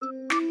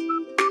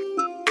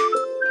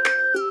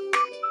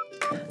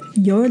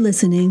You're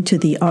listening to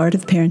the Art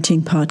of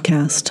Parenting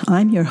podcast.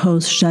 I'm your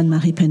host,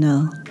 Jeanne-Marie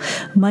Penel.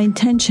 My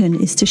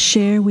intention is to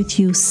share with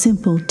you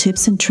simple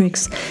tips and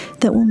tricks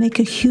that will make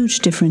a huge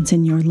difference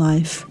in your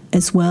life,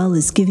 as well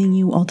as giving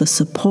you all the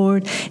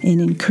support and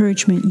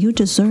encouragement you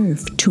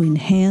deserve to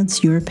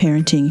enhance your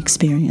parenting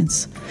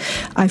experience.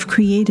 I've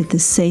created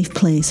this safe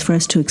place for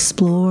us to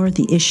explore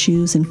the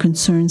issues and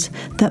concerns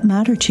that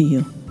matter to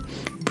you,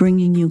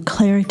 bringing you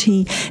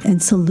clarity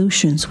and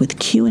solutions with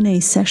Q&A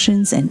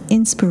sessions and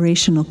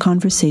inspirational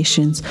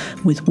conversations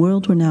with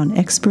world-renowned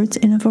experts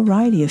in a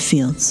variety of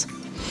fields.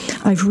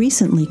 I've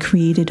recently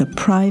created a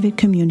private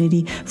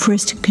community for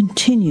us to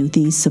continue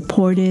these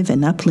supportive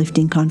and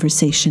uplifting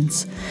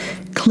conversations.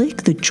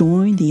 Click the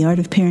Join the Art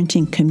of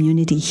Parenting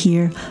Community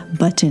Here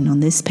button on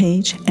this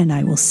page, and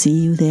I will see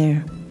you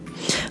there.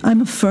 I'm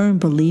a firm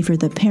believer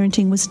that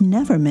parenting was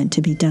never meant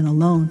to be done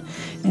alone,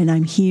 and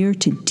I'm here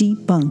to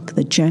debunk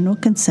the general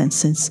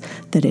consensus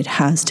that it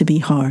has to be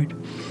hard.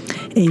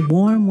 A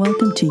warm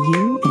welcome to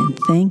you, and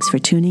thanks for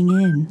tuning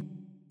in.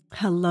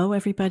 Hello,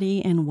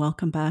 everybody, and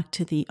welcome back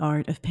to The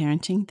Art of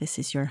Parenting. This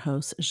is your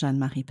host,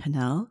 Jeanne-Marie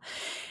Penel,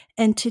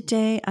 and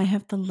today I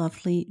have the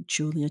lovely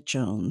Julia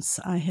Jones.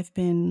 I have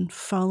been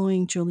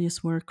following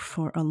Julia's work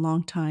for a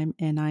long time,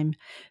 and I'm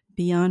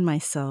beyond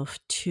myself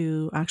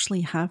to actually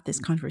have this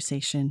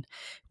conversation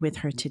with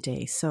her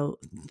today. So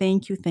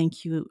thank you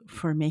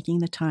for making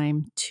the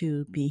time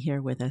to be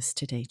here with us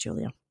today,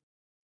 Julia.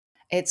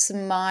 It's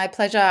my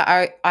pleasure.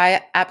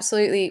 I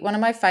absolutely, one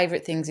of my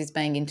favorite things is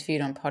being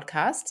interviewed on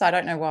podcasts. I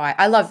don't know why.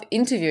 I love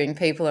interviewing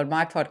people on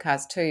my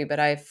podcast too, but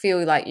I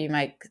feel like you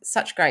make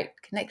such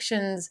great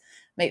connections,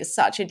 meet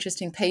such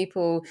interesting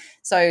people.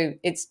 So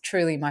it's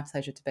truly my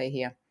pleasure to be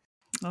here.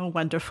 Oh,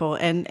 wonderful.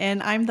 And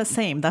I'm the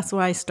same. That's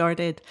why I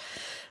started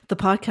the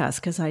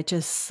podcast, because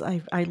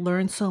I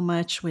learned so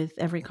much with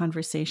every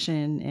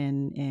conversation,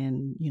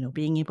 and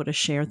being able to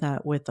share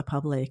that with the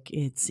public,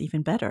 it's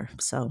even better.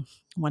 So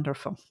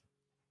wonderful.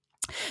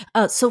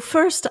 So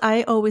first,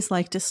 I always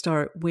like to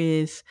start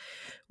with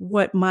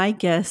what my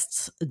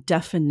guest's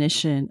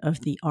definition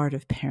of the art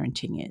of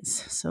parenting is.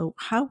 So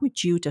how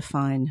would you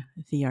define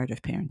the art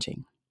of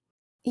parenting?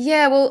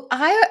 Yeah, well,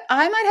 I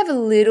might have a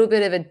little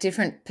bit of a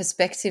different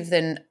perspective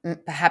than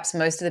perhaps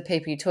most of the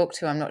people you talk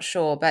to. I'm not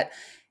sure, but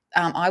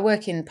I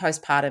work in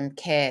postpartum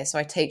care, so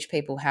I teach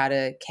people how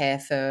to care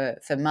for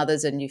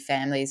mothers and new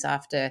families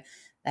after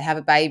they have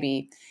a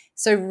baby.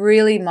 So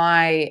really,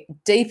 my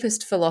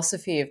deepest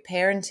philosophy of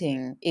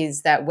parenting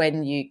is that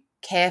when you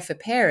care for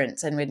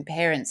parents and when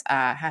parents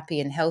are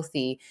happy and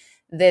healthy,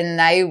 then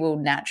they will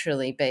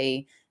naturally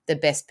be the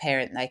best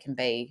parent they can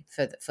be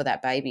for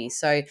that baby.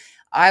 So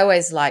I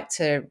always like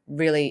to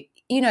really,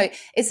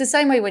 it's the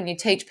same way when you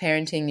teach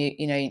parenting,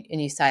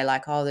 and you say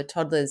like, oh, the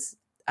toddler's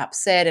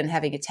upset and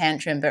having a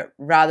tantrum, but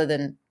rather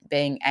than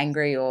being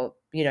angry or,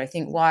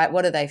 think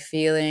what are they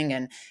feeling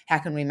and how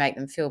can we make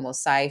them feel more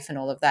safe and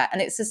all of that.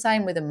 And it's the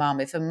same with a mum.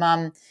 If a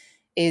mum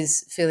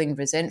is feeling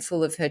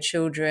resentful of her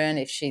children,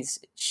 if she's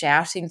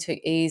shouting too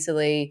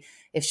easily,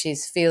 if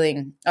she's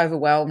feeling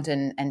overwhelmed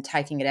and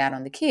taking it out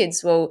on the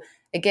kids, well,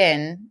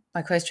 again,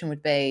 my question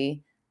would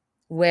be,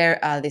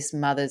 where are this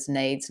mother's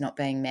needs not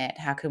being met?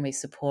 How can we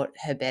support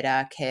her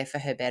better, care for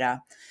her better?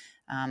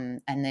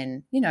 And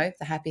then, the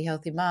happy,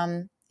 healthy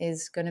mum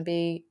is going to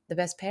be the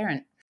best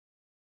parent.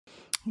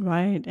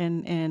 Right.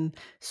 And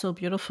so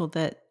beautiful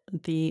that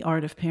the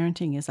art of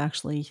parenting is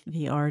actually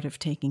the art of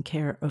taking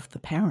care of the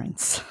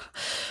parents.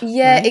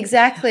 Yeah, Right?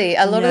 exactly.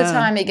 A lot of the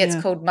time it gets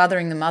Yeah. called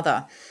mothering the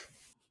mother.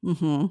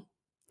 Mm-hmm.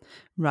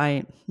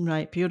 Right.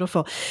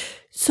 Beautiful.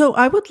 So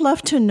I would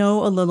love to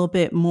know a little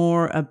bit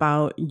more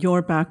about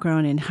your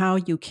background and how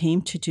you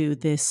came to do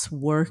this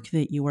work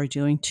that you are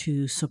doing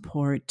to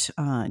support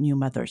new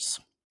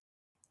mothers.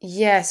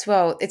 Yes,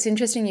 well, it's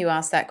interesting you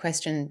asked that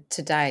question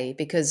today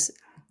because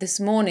this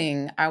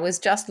morning I was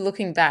just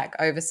looking back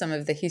over some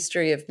of the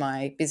history of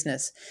my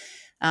business.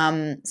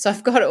 So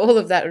I've got all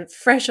of that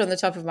fresh on the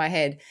top of my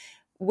head.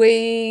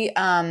 When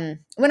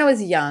I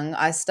was young,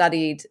 I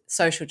studied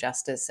social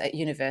justice at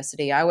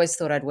university. I always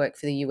thought I'd work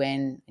for the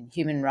UN and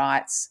human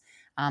rights.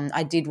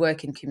 I did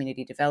work in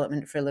community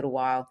development for a little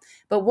while.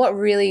 But what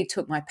really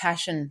took my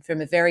passion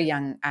from a very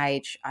young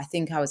age, I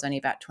think I was only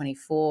about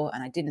 24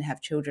 and I didn't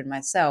have children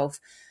myself,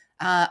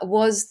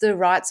 was the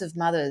rights of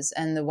mothers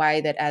and the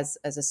way that as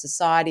a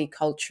society,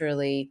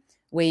 culturally,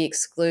 we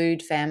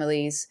exclude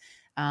families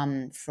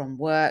from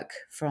work,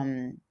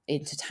 from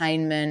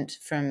entertainment,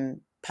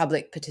 from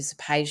public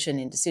participation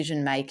in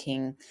decision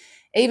making,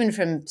 even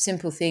from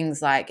simple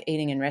things like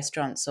eating in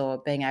restaurants or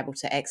being able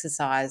to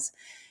exercise.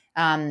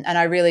 And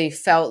I really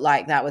felt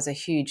like that was a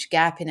huge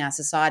gap in our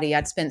society.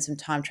 I'd spent some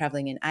time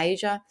traveling in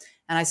Asia,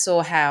 and I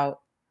saw how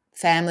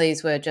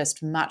families were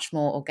just much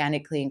more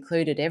organically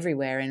included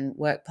everywhere in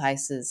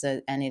workplaces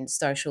and in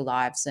social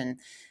lives and,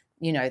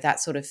 that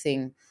sort of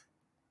thing.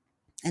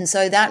 And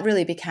so that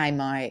really became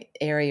my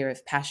area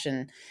of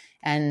passion.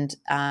 And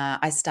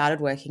I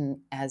started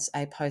working as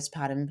a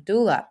postpartum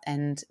doula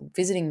and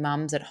visiting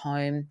mums at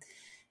home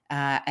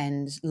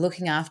and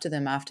looking after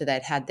them after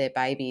they'd had their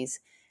babies.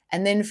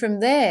 And then from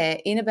there,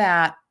 in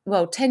about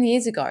 10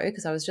 years ago,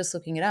 because I was just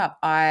looking it up,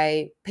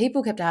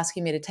 people kept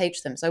asking me to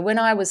teach them. So when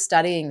I was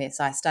studying this,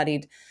 I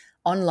studied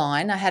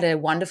online. I had a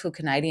wonderful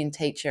Canadian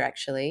teacher,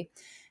 actually.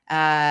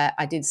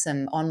 I did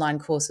some online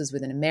courses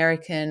with an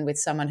American, with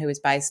someone who was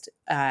based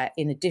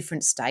in a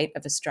different state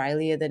of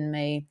Australia than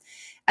me.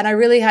 And I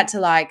really had to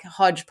like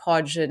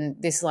hodgepodge and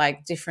this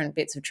like different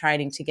bits of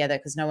training together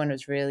because no one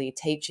was really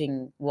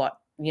teaching what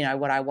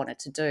I wanted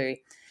to do.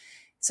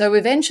 So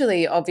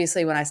eventually,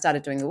 obviously, when I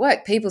started doing the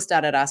work, people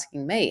started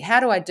asking me, how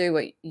do I do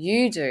what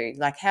you do?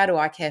 Like, how do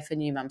I care for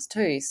new mums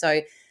too?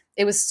 So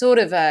it was sort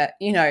of a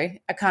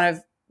kind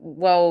of,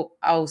 well,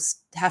 I'll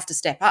have to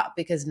step up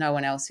because no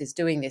one else is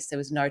doing this. There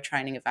was no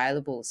training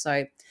available.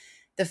 So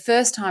the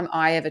first time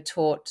I ever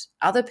taught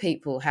other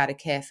people how to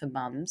care for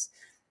mums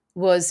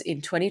was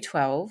in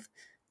 2012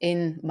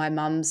 in my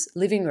mum's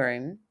living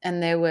room,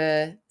 and there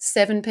were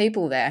 7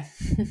 people there.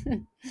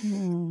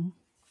 Mm.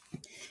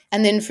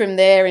 And then from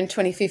there in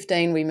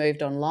 2015, we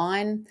moved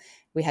online.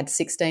 We had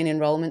 16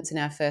 enrollments in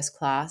our first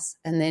class.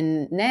 And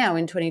then now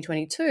in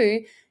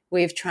 2022,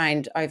 we've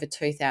trained over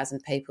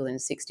 2,000 people in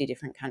 60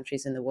 different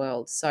countries in the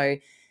world. So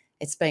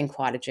it's been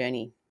quite a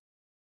journey.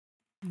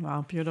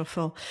 Wow,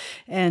 beautiful.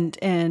 And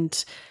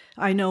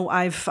I know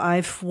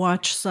I've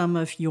watched some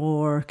of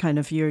your kind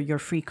of your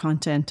free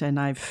content, and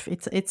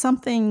it's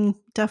something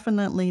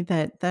definitely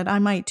that I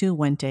might do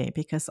one day,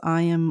 because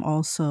I am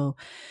also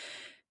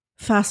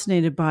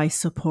fascinated by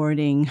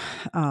supporting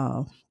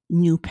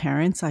new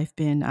parents. I've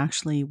been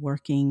actually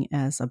working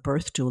as a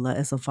birth doula,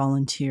 as a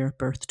volunteer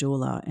birth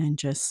doula, and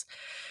just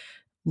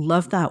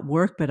love that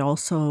work, but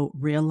also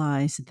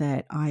realize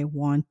that I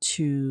want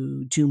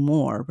to do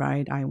more,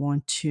 right? I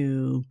want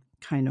to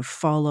kind of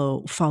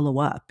follow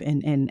up.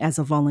 And as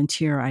a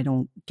volunteer, I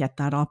don't get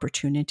that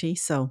opportunity.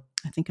 So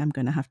I think I'm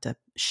going to have to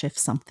shift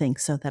something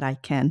so that I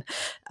can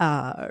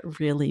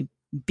really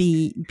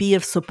be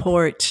of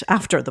support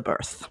after the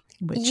birth,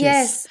 which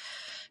Yes. is,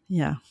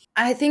 yeah.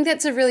 I think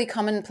that's a really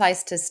common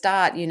place to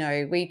start.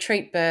 We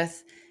treat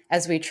birth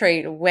as we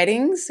treat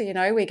weddings.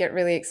 We get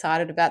really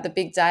excited about the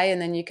big day,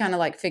 and then you kind of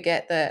like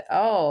forget that,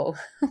 oh,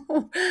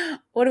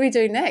 what do we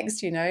do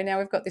next? Now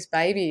we've got this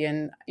baby,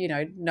 and,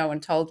 no one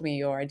told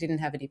me, or I didn't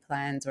have any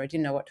plans, or I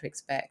didn't know what to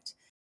expect.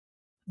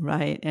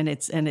 Right. And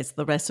it's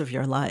the rest of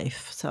your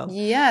life. So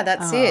Yeah,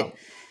 that's um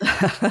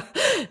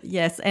it.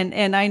 yes.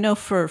 And I know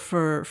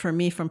for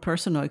me, from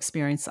personal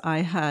experience,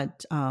 I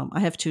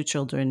have 2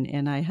 children,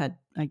 and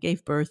I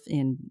gave birth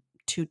in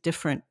 2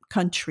 different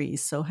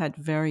countries, so had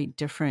very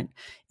different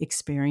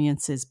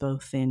experiences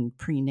both in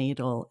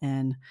prenatal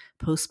and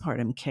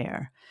postpartum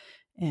care,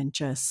 and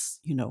just,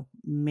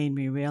 made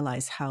me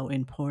realize how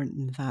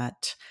important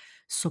that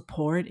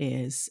support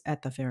is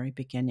at the very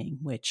beginning,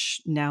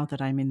 which now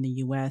that I'm in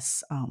the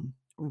US,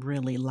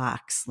 really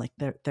lacks. Like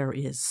there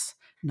is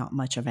not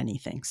much of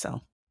anything.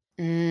 So,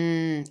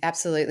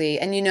 Absolutely.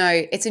 And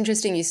it's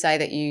interesting you say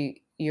that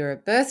you're a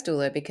birth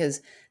doula,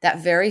 because that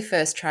very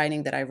first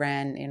training that I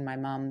ran in my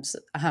mum's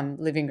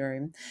living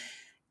room,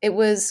 it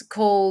was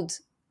called,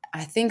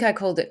 I think I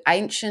called it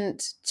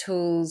Ancient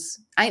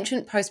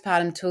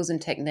Postpartum Tools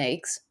and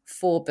Techniques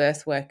for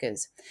Birth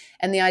Workers.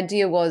 And the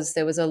idea was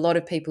there was a lot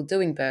of people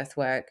doing birth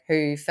work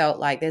who felt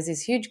like there's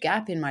this huge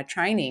gap in my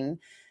training.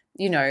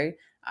 You know,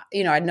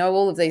 I know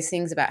all of these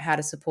things about how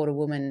to support a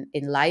woman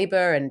in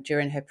labor and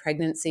during her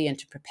pregnancy and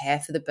to prepare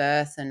for the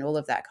birth and all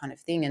of that kind of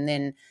thing. And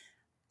then,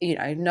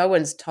 no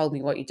one's told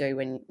me what you do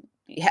when,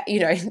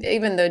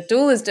 even the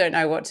doulas don't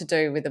know what to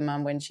do with the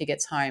mum when she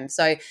gets home.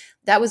 So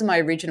that was my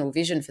original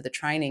vision for the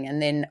training.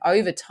 And then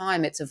over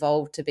time, it's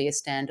evolved to be a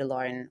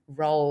standalone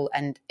role.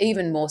 And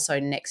even more so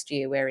next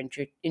year, we're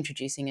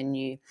introducing a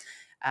new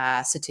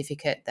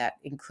certificate that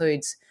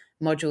includes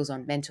modules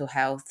on mental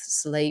health,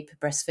 sleep,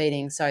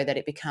 breastfeeding, so that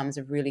it becomes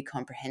a really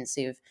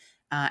comprehensive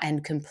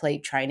and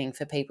complete training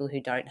for people who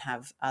don't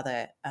have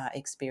other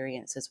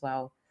experience as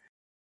well.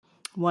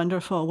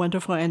 wonderful,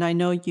 wonderful. And I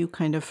know you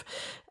kind of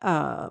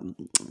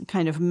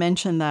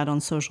mentioned that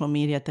on social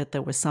media, that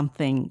there was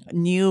something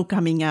new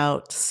coming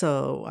out.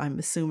 So I'm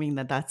assuming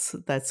that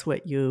that's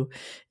what you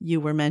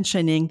were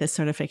mentioning, the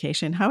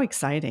certification. How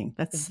exciting!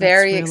 That's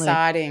Very really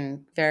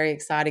exciting, very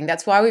exciting.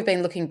 That's why we've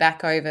been looking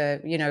back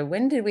over,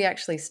 when did we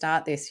actually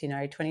start this?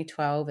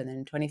 2012, and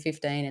then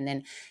 2015, and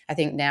then I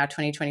think now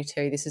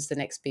 2022, this is the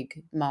next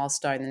big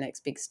milestone, the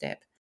next big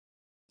step.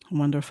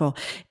 wonderful.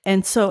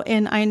 And so,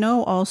 and I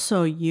know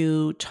also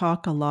you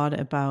talk a lot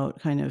about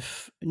kind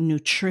of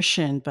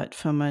nutrition, but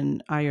from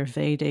an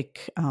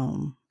Ayurvedic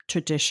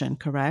tradition,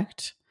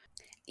 correct?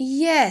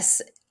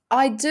 Yes,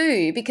 I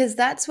do, because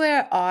that's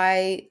where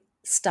I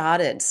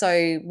started.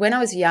 So when I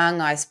was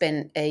young, I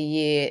spent a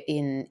year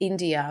in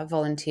India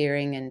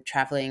volunteering and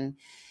traveling.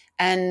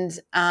 And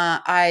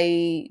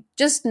I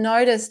just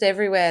noticed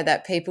everywhere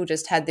that people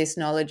just had this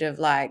knowledge of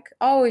like,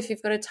 oh, if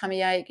you've got a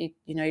tummy ache,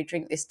 you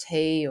drink this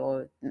tea,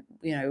 or,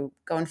 go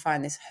and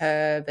find this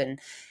herb. And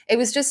it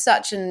was just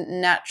such a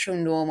natural,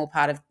 normal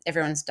part of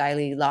everyone's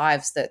daily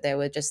lives that there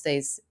were just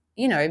these,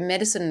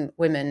 medicine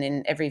women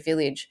in every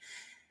village.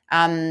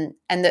 And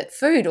that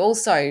food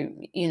also,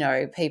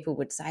 people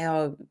would say,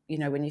 oh,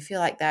 when you feel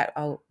like that,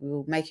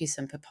 we'll make you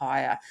some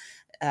papaya,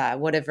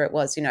 whatever it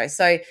was,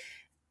 So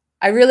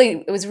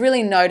it was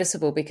really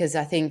noticeable, because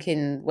I think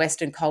in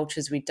Western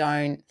cultures we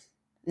don't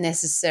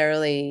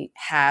necessarily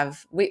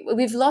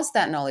we've lost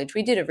that knowledge.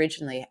 We did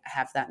originally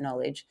have that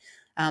knowledge,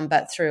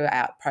 but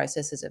throughout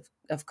processes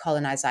of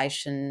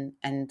colonization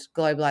and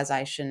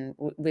globalization,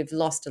 we've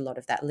lost a lot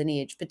of that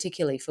lineage,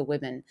 particularly for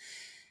women,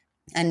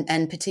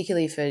 and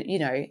particularly for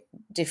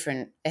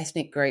different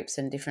ethnic groups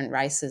and different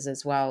races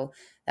as well.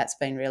 That's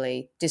been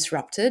really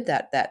disrupted,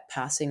 that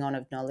passing on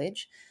of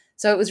knowledge.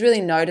 So it was really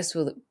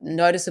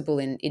noticeable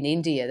in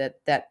India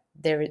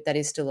that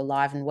is still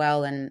alive and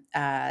well, and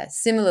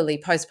similarly,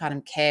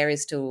 postpartum care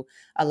is still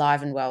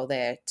alive and well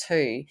there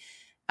too.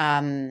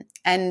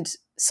 And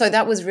so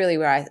that was really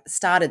where I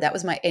started. That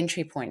was my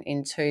entry point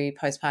into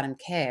postpartum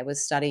care,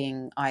 was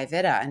studying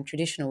Ayurveda and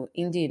traditional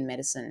Indian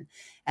medicine.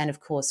 And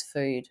of course,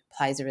 food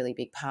plays a really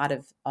big part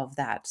of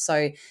that.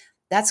 So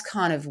that's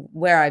kind of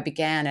where I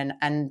began.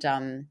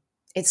 And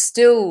it's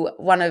still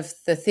one of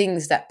the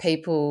things that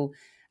people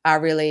are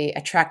really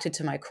attracted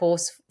to my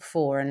course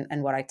for,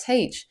 and what I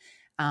teach.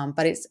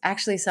 But it's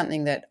actually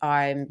something that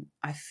I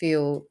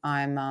feel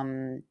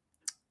I've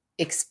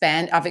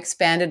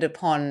expanded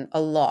upon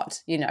a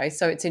lot,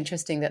 so it's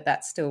interesting that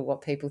that's still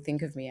what people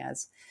think of me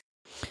as.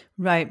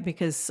 Right,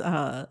 because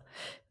I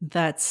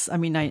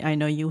mean, I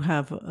know you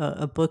have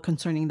a book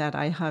concerning that.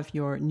 I have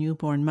your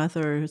newborn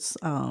mother's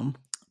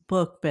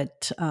book,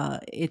 but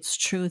it's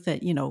true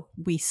that,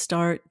 we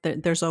start,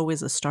 there's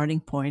always a starting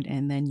point,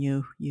 and then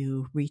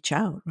you reach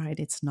out, right?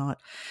 It's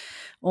not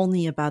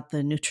only about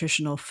the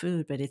nutritional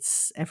food, but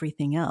it's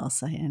everything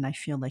else. And I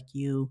feel like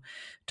you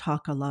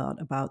talk a lot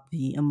about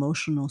the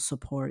emotional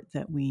support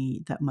that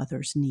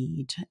mothers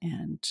need,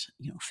 and,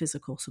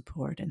 physical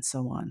support and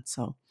so on.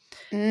 So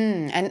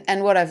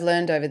And what I've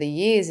learned over the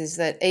years is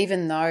that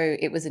even though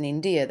it was in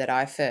India that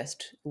I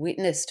first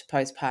witnessed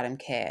postpartum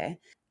care,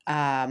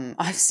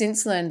 I've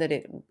since learned that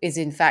it is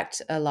in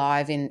fact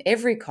alive in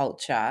every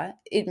culture.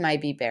 It may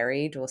be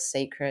buried or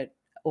secret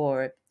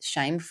or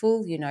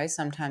shameful.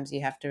 Sometimes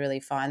you have to really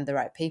find the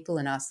right people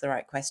and ask the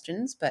right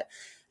questions. But,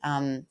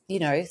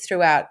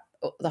 throughout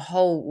the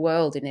whole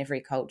world, in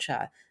every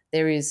culture,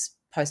 there is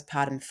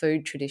postpartum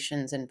food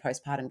traditions and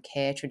postpartum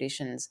care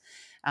traditions.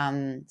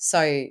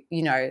 So,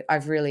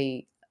 I've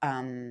really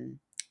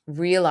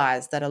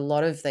realized that a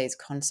lot of these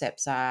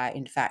concepts are,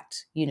 in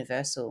fact,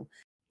 universal.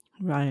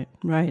 right,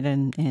 right,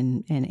 and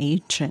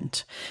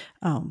ancient.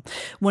 Um,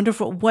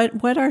 Wonderful.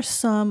 What are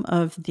some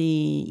of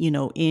the,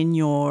 in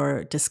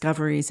your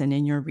discoveries and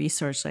in your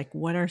research, like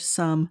what are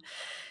some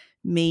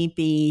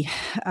maybe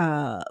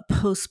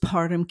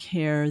postpartum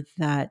care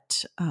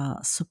that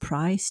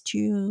surprised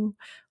you,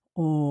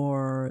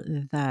 or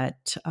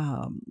that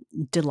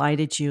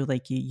delighted you,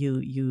 like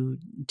you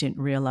didn't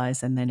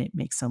realize, and then it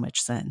makes so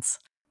much sense?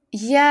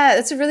 Yeah,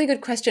 that's a really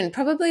good question.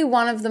 Probably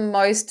one of the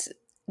most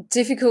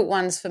difficult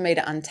ones for me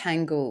to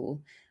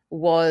untangle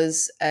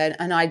was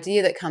an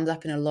idea that comes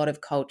up in a lot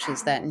of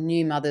cultures, that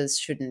new mothers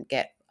shouldn't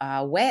get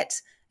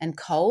wet and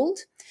cold.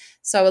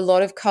 So, a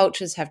lot of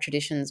cultures have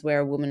traditions where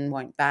a woman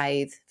won't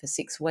bathe for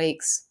 6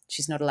 weeks.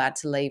 She's not allowed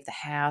to leave the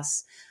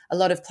house. A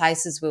lot of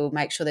places will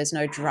make sure there's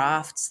no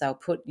drafts. They'll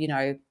put,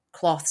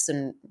 cloths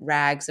and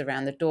rags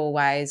around the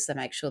doorways. They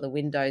make sure the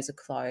windows are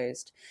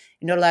closed.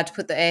 You're not allowed to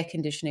put the air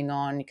conditioning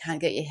on. You can't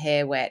get your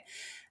hair wet.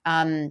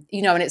 And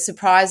it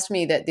surprised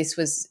me that this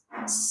was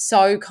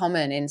so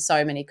common in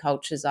so many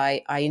cultures.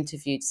 I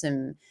interviewed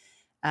some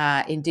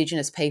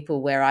Indigenous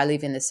people where I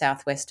live in the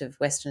southwest of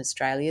Western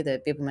Australia,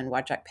 the Bibbulmun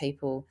Whadjuk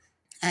people.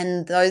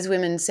 And those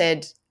women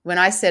said, when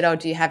I said, oh,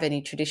 do you have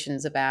any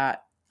traditions about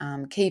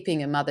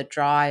keeping a mother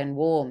dry and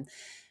warm?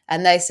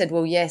 And they said,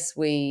 well, yes,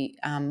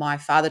 my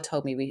father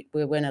told me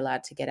we weren't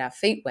allowed to get our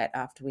feet wet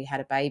after we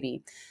had a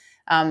baby.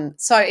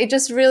 So it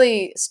just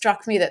really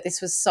struck me that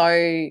this was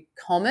so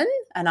common,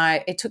 and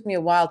it took me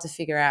a while to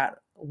figure out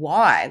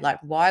why. Like,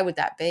 why would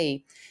that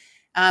be?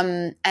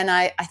 And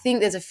I think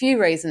there's a few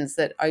reasons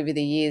that over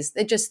the years,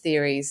 they're just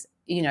theories,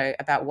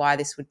 about why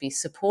this would be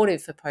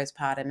supportive for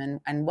postpartum.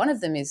 And one of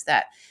them is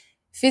that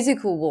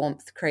physical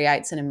warmth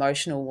creates an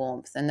emotional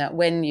warmth, and that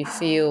when you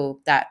feel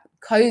that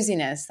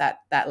coziness, that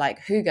like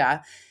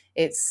hygge,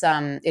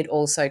 it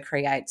also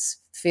creates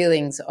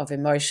feelings of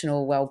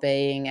emotional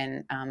well-being,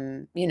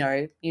 and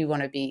you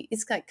want to be,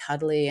 it's like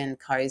cuddly and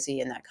cozy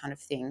and that kind of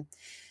thing.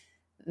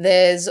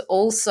 There's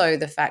also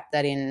the fact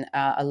that in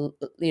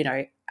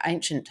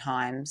ancient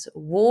times,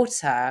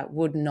 water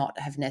would not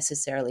have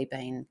necessarily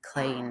been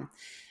clean.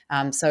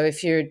 So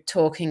if you're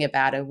talking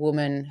about a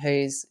woman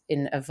who's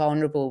in a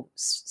vulnerable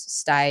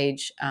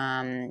stage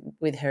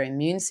with her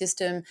immune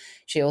system,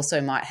 she also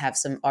might have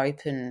some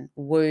open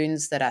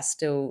wounds that are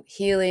still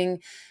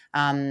healing,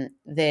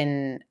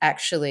 then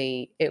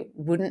actually it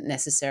wouldn't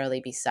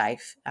necessarily be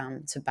safe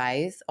to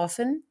bathe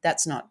often.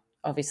 That's not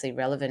obviously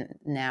relevant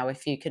now.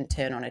 If you can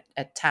turn on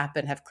a tap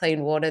and have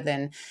clean water,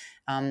 then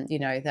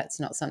that's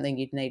not something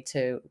you'd need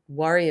to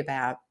worry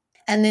about.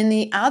 And then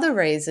the other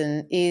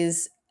reason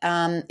is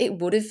it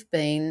would have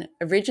been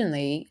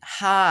originally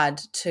hard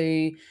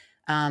to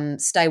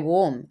stay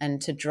warm and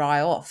to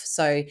dry off.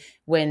 So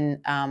when,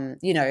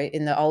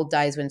 in the old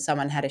days when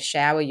someone had a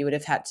shower, you would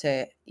have had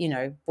to,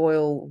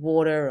 boil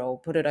water or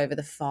put it over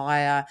the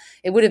fire.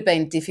 It would have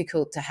been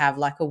difficult to have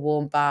like a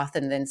warm bath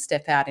and then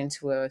step out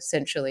into a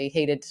centrally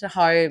heated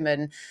home.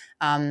 And,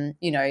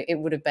 it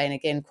would have been,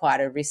 again,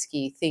 quite a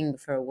risky thing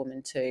for a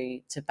woman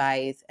to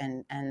bathe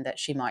and that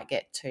she might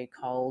get too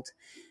cold.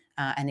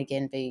 And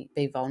again,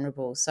 be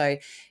vulnerable. So,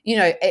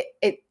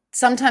 it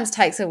sometimes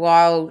takes a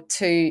while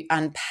to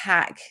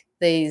unpack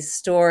these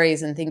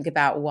stories and think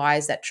about why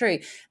is that true.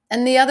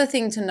 And the other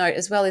thing to note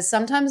as well is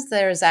sometimes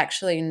there is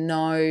actually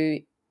no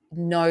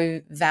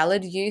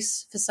valid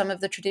use for some of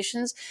the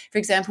traditions. For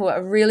example,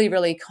 a really,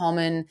 really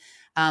common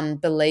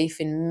belief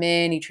in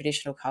many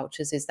traditional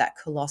cultures is that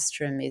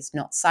colostrum is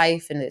not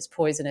safe and it's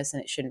poisonous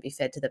and it shouldn't be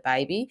fed to the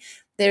baby.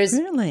 There is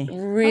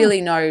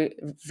really no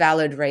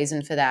valid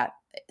reason for that,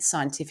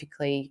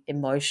 scientifically,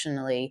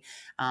 emotionally,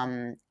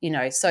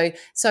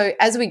 so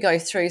as we go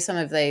through some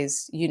of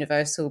these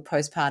universal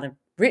postpartum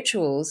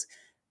rituals,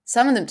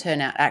 some of them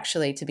turn out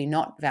actually to be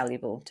not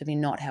valuable, to be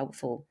not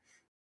helpful.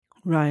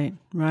 Right.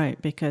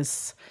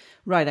 Because,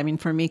 I mean,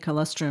 for me,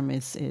 colostrum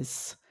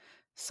is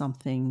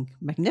something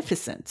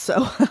magnificent.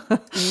 So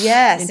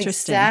yes,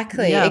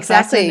 exactly.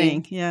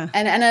 Yeah.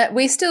 And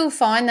we still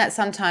find that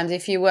sometimes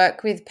if you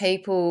work with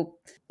people,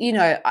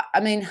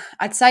 I mean,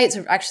 I'd say it's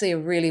actually a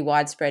really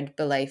widespread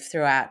belief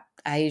throughout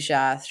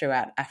Asia,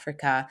 throughout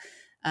Africa.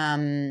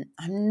 I'm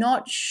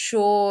not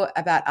sure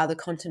about other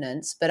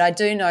continents, but I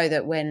do know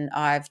that when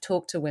I've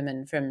talked to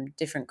women from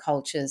different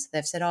cultures,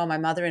 they've said, oh, my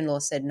mother-in-law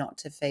said not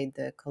to feed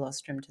the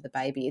colostrum to the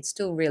baby. It's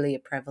still really a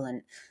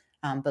prevalent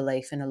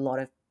belief in a lot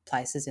of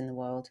places in the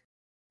world.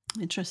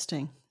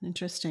 Interesting.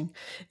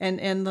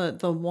 And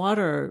the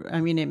water,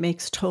 I mean, it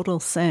makes total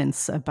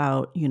sense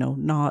about,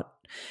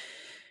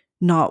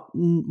 not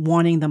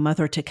wanting the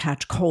mother to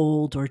catch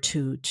cold or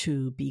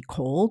to be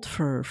cold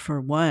for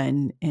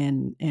one.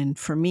 And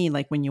for me,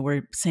 like when you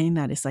were saying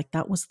that, it's like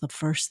that was the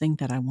first thing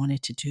that I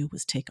wanted to do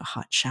was take a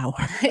hot shower.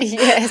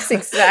 Yes,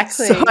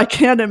 exactly. So I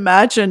can't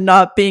imagine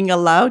not being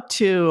allowed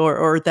to,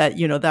 or that,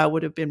 that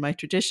would have been my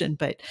tradition.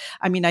 But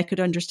I mean, I could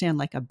understand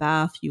like a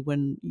bath, you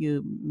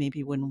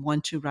maybe wouldn't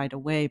want to right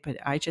away, but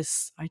I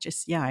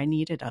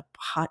needed a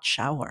hot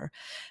shower.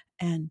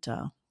 And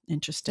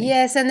interesting.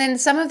 Yes, and then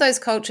some of those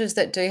cultures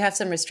that do have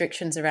some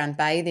restrictions around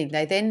bathing,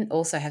 they then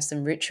also have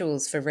some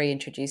rituals for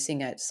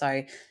reintroducing it.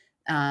 So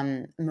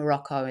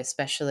Morocco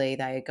especially,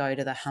 they go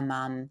to the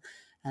hammam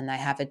and they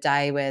have a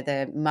day where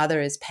the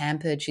mother is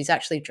pampered. She's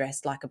actually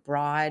dressed like a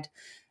bride,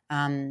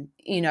 and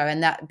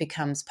that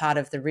becomes part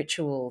of the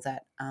ritual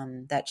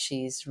that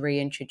she's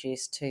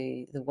reintroduced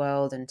to the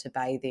world and to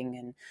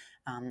bathing,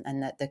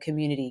 and that the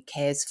community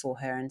cares for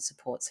her and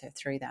supports her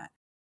through that.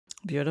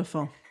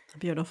 Beautiful.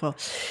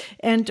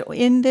 And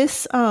in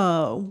this,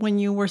 when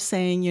you were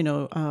saying,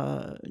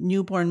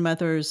 newborn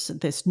mothers,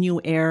 this new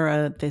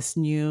era, this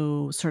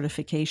new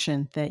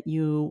certification that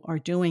you are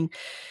doing,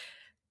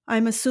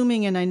 I'm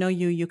assuming, and I know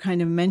you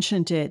kind of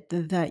mentioned it,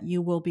 that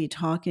you will be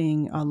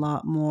talking a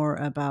lot more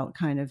about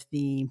kind of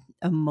the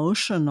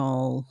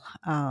emotional,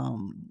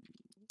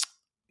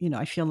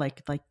 I feel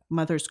like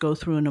mothers go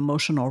through an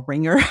emotional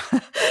ringer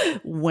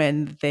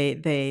when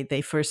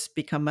they first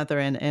become mother.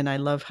 And I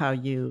love how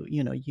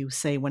you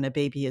say when a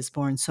baby is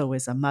born, so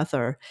is a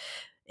mother.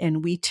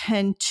 And we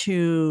tend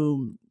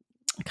to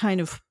kind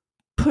of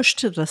push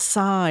to the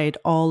side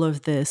all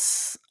of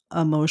this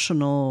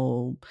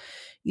emotional,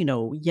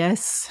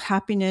 yes,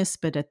 happiness,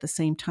 but at the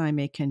same time,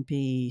 it can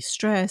be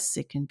stress,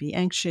 it can be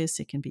anxious,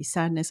 it can be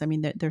sadness. I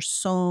mean, there's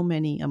so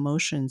many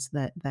emotions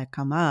that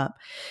come up.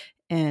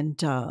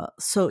 And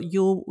so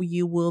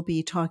you will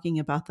be talking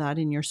about that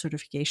in your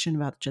certification,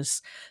 about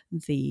just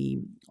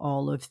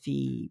all of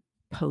the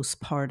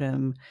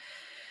postpartum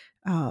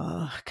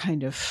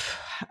kind of,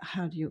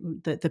 how do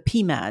you, the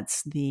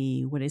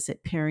PMADs, what is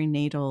it,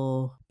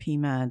 perinatal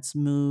PMADs,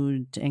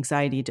 mood,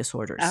 anxiety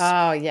disorders.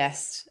 Oh,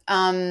 yes.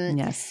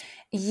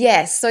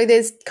 Yes. So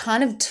there's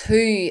kind of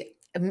two.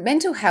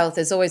 Mental health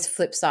is always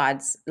flip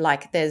sides.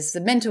 Like there's the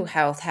mental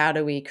health, how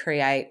do we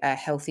create a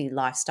healthy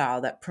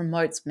lifestyle that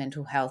promotes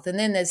mental health? And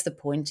then there's the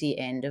pointy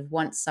end of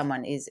once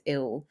someone is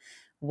ill,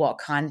 what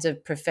kinds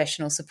of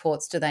professional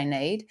supports do they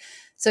need?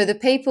 So the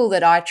people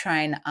that I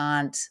train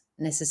aren't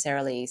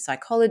necessarily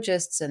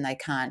psychologists and they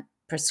can't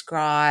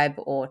prescribe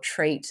or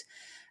treat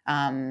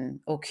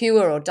or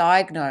cure or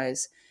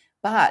diagnose.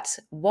 But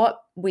what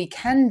we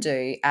can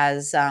do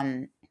as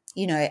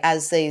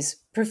as these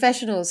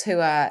professionals who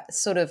are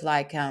sort of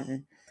like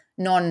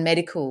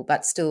non-medical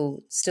but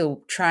still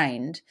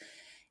trained,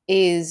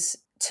 is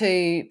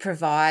to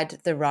provide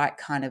the right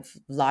kind of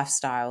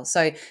lifestyle.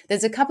 So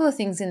there's a couple of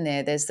things in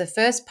there. There's the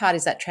first part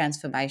is that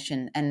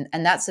transformation, and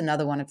that's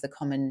another one of the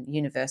common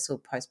universal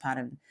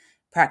postpartum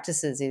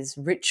practices is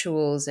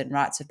rituals and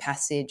rites of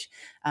passage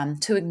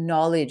to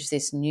acknowledge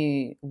this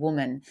new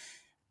woman.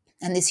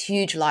 and this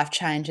huge life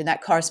change, and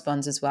that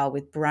corresponds as well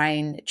with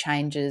brain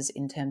changes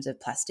in terms of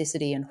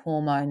plasticity and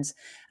hormones,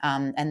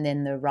 and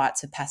then the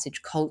rites of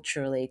passage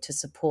culturally to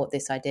support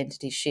this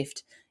identity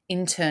shift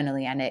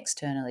internally and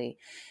externally.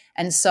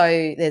 And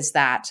so there's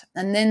that.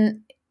 And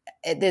then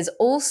there's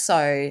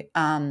also,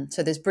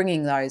 so there's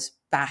bringing those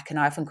back, and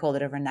I often call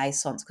it a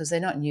renaissance because they're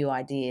not new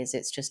ideas.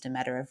 It's just a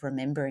matter of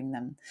remembering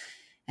them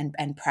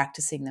and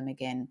practicing them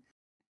again.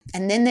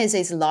 And then there's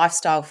these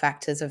lifestyle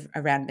factors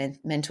around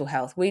mental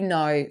health. We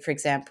know, for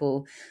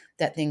example,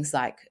 that things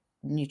like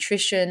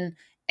nutrition,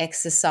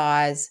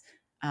 exercise,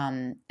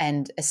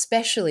 and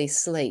especially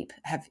sleep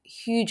have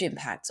huge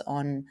impacts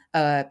on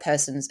a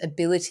person's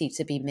ability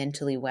to be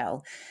mentally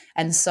well.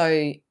 And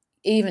so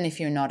even if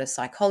you're not a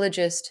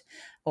psychologist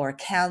or a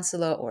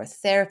counselor or a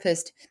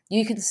therapist,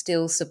 you can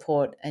still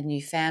support a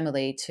new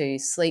family to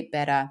sleep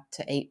better,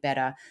 to eat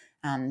better,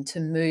 to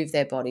move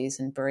their bodies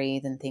and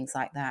breathe and things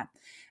like that.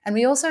 And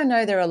we also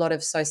know there are a lot of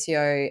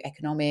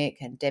socioeconomic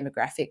and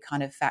demographic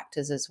kind of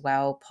factors as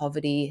well.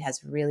 Poverty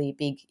has really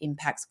big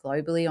impacts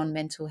globally on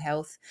mental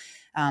health.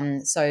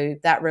 So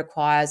that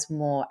requires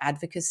more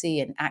advocacy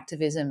and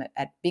activism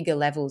at bigger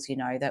levels,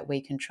 that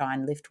we can try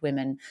and lift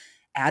women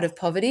out of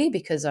poverty,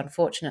 because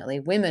unfortunately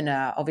women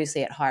are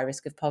obviously at high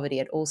risk of poverty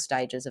at all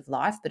stages of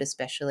life, but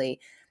especially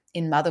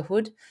in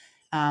motherhood.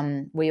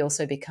 We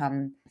also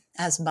become,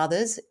 as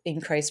mothers,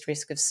 increased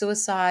risk of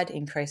suicide,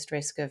 increased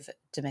risk of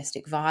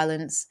domestic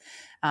violence.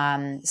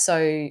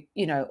 So,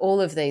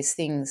 all of these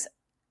things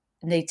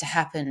need to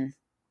happen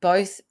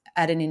both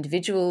at an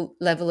individual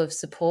level of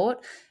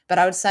support, but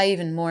I would say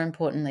even more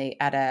importantly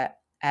at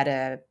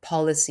a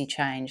policy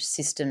change,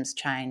 systems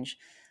change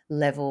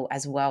level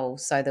as well,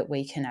 so that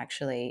we can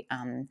actually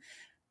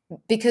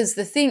because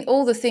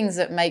all the things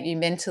that make you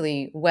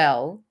mentally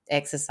well,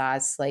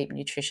 exercise, sleep,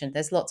 nutrition,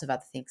 there's lots of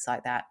other things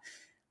like that.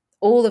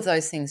 All of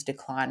those things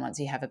decline once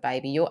you have a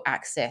baby. Your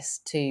access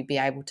to be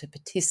able to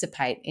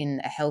participate in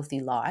a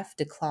healthy life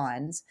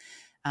declines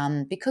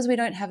because we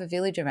don't have a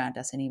village around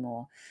us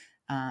anymore.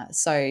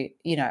 So,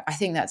 I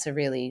think that's a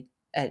really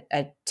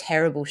a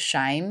terrible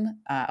shame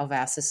of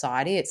our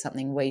society. It's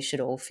something we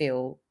should all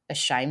feel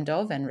ashamed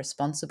of and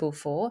responsible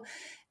for,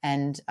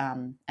 and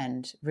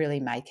really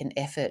make an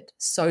effort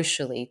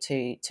socially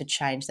to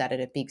change that at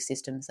a big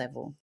systems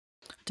level.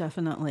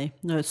 Definitely.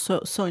 No, it's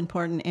so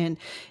important.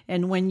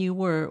 And when you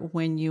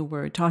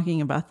were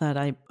talking about that,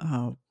 I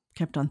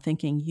kept on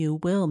thinking you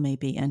will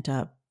maybe end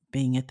up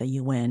being at the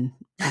UN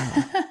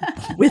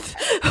with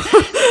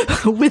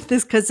with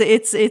this, because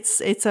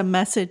it's a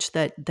message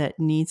that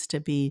needs to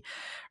be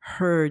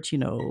heard,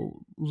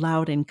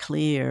 loud and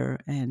clear,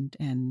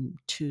 and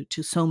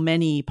to so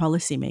many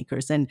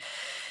policymakers.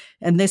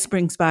 And this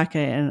brings back,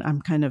 and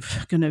I'm kind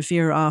of going to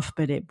veer off,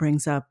 but it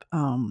brings up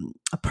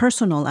a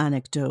personal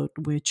anecdote,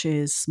 which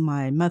is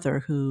my mother,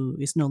 who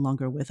is no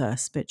longer with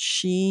us, but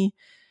she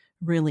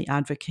really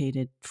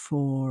advocated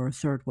for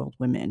third world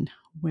women,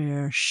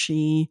 where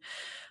she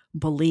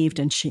believed,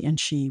 and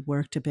she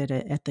worked a bit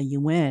at the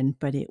UN,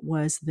 but it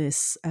was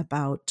this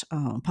about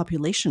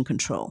population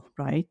control,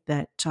 right?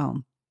 That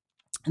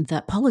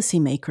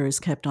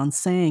policymakers kept on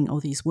saying,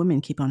 oh, these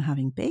women keep on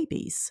having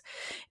babies.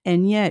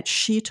 And yet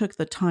she took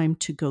the time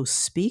to go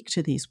speak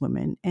to these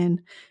women.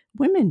 And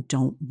women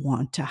don't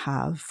want to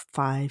have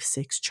 5,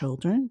 6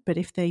 children. But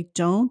if they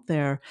don't,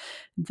 they're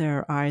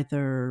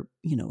either,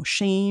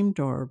 shamed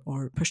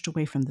or pushed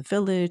away from the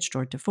village,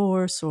 or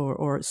divorced,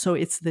 or so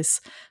it's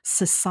this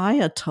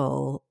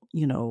societal,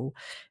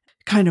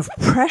 kind of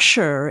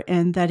pressure.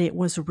 And that it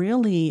was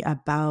really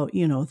about,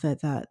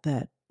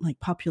 that like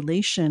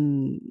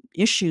population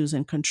issues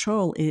and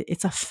control,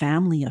 it's a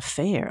family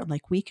affair.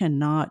 Like, we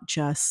cannot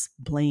just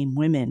blame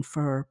women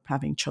for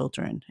having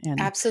children.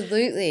 And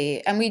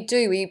absolutely. And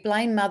we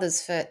blame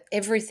mothers for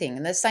everything.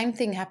 And the same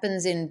thing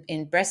happens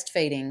in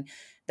breastfeeding,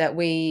 that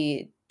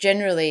we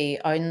generally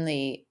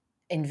only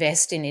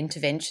invest in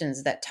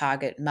interventions that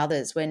target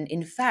mothers, when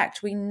in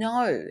fact we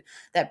know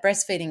that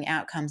breastfeeding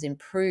outcomes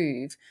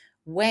improve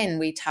when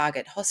we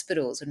target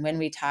hospitals, and when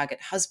we target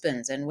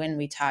husbands, and when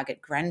we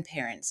target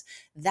grandparents.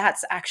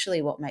 That's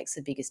actually what makes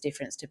the biggest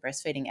difference to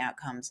breastfeeding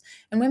outcomes.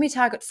 And when we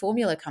target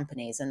formula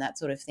companies and that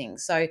sort of thing.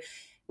 So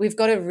we've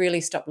got to really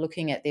stop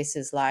looking at this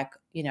as like,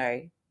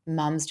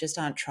 mums just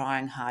aren't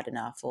trying hard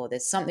enough, or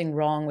there's something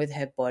wrong with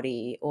her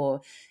body,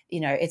 or,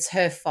 it's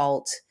her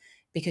fault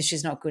because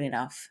she's not good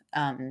enough.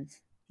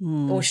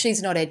 Or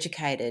she's not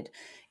educated,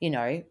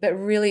 but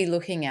really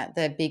looking at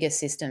the bigger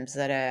systems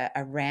that are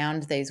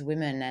around these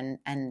women,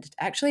 and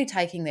actually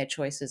taking their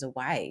choices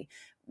away.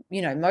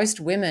 Most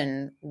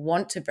women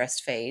want to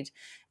breastfeed,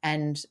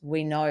 and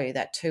we know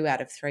that 2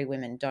 out of 3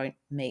 women don't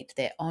meet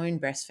their own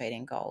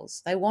breastfeeding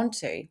goals. They want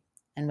to,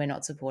 and we're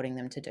not supporting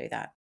them to do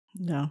that.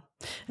 No.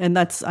 And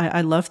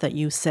I love that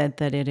you said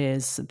that it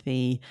is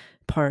the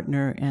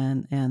partner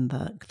and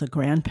the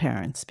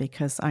grandparents,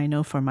 because I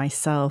know for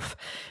myself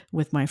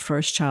with my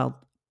first child,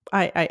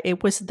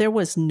 there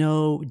was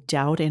no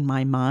doubt in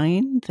my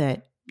mind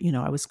that,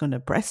 I was going to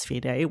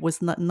breastfeed. It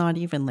was not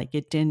even like,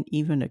 it didn't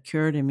even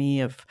occur to me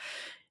of,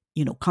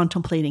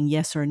 contemplating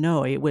yes or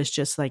no. It was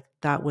just like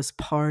that was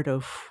part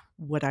of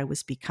what I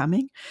was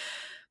becoming.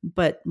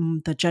 But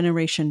the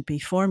generation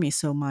before me,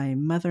 so my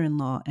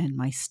mother-in-law and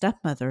my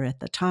stepmother at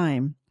the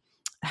time,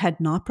 had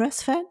not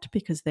breastfed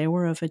because they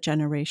were of a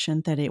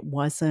generation that it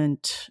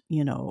wasn't,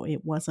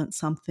 it wasn't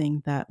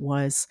something that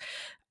was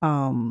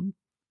um,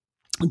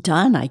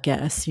 done, I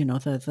guess.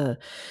 The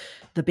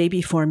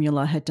baby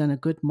formula had done a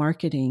good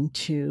marketing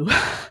to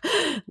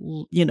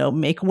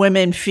make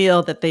women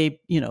feel that they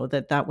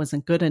that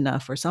wasn't good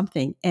enough or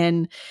something.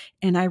 And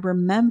I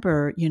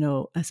remember,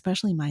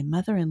 especially my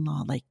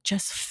mother-in-law, like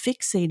just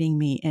fixating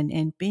me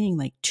and being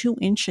like 2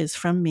 inches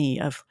from me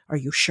of, are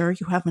you sure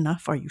you have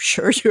enough? Are you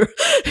sure you're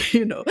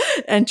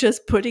and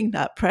just putting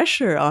that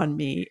pressure on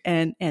me.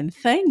 And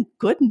thank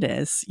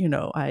goodness,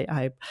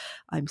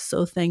 I'm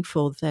so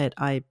thankful that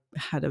I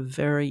had a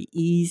very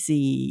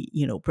easy,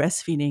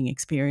 breastfeeding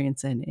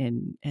experience,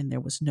 and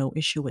there was no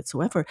issue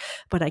whatsoever.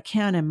 But I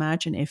can't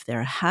imagine if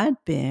there had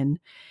been,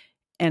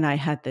 and I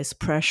had this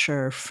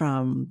pressure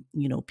from,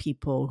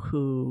 people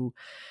who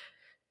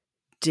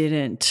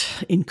didn't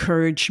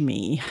encourage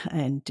me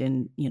and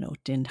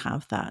didn't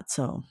have that.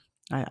 So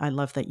I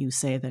love that you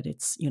say that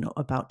it's,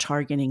 about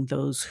targeting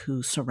those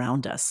who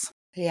surround us.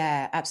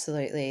 Yeah,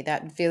 absolutely.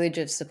 That village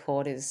of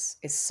support is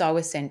so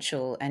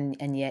essential,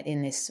 and yet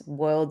in this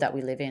world that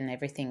we live in,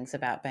 everything's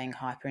about being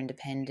hyper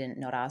independent,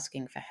 not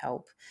asking for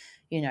help,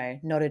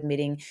 not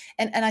admitting.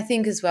 And I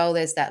think as well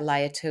there's that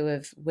layer too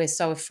of we're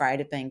so afraid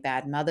of being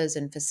bad mothers,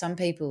 and for some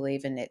people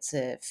even it's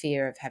a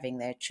fear of having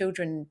their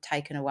children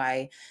taken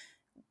away,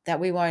 that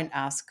we won't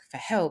ask for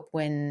help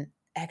when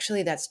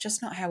actually that's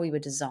just not how we were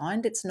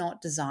designed. It's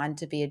not designed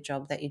to be a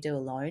job that you do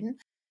alone.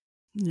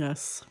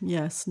 Yes,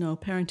 yes. No,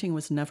 parenting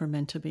was never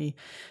meant to be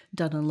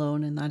done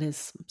alone. And that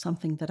is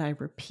something that I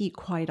repeat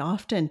quite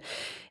often.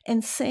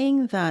 And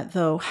saying that,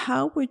 though,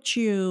 how would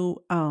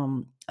you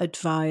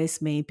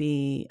advise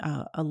maybe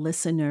a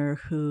listener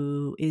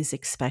who is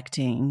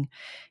expecting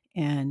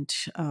and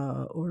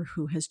or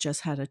who has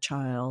just had a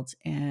child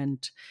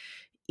and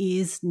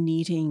is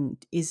needing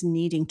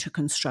to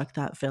construct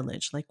that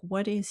village? Like,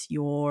 what is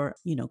your,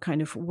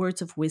 kind of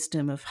words of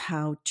wisdom of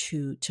how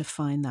to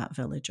find that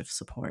village of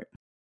support?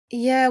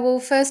 Yeah, well,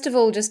 first of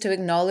all, just to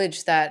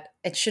acknowledge that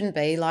it shouldn't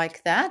be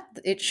like that.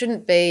 It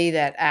shouldn't be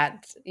that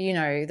at,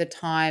 the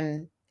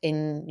time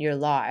in your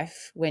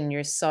life when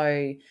you're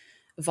so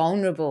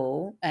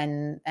vulnerable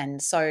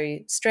and so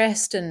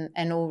stressed and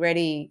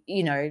already,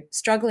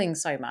 struggling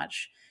so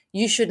much,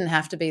 you shouldn't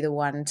have to be the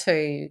one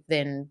to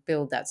then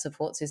build that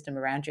support system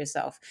around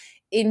yourself.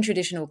 In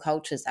traditional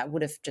cultures, that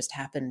would have just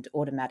happened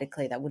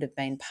automatically. That would have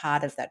been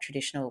part of that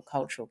traditional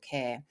cultural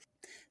care.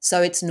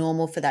 So it's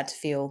normal for that to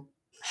feel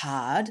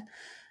hard.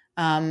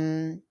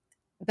 Um,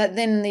 but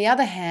then, on the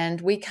other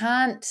hand, we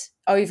can't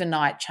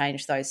overnight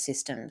change those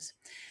systems.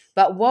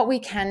 But what we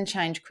can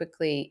change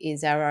quickly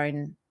is our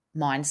own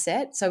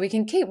mindset. So we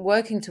can keep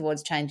working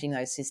towards changing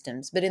those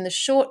systems. But in the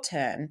short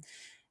term,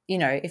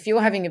 if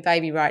you're having a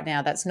baby right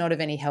now, that's not of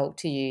any help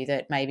to you,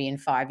 that maybe in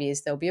 5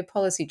 years there'll be a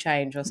policy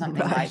change or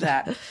something like Right.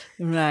 that.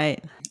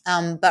 Right.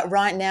 But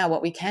right now,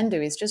 what we can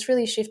do is just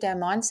really shift our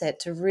mindset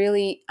to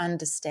really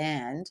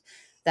understand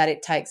that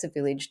it takes a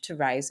village to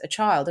raise a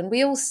child. And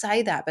we all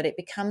say that, but it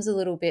becomes a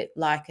little bit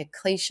like a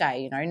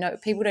cliche, no,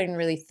 people don't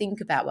really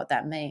think about what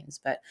that means.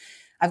 But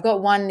I've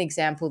got one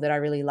example that I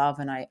really love,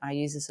 and I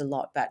use this a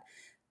lot. But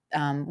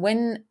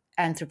when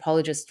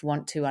anthropologists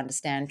want to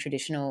understand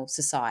traditional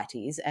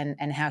societies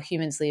and how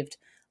humans lived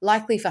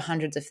likely for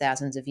hundreds of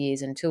thousands of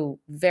years until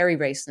very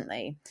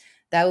recently,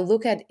 they'll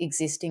look at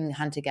existing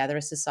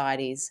hunter-gatherer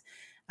societies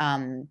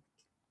um,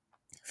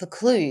 for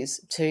clues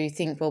to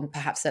think, well,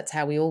 perhaps that's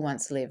how we all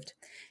once lived.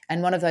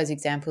 And one of those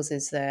examples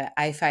is the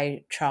Afar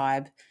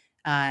tribe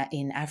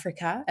in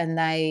Africa, and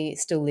they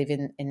still live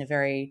in a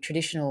very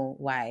traditional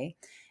way.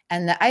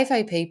 And the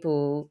Afar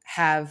people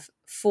have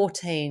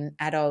 14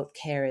 adult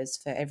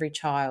carers for every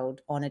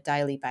child on a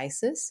daily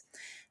basis.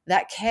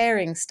 That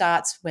caring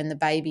starts when the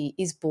baby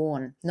is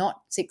born,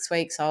 not 6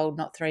 weeks old,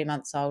 not 3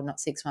 months old, not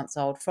 6 months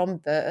old. From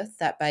birth,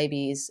 that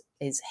baby is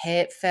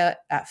fed,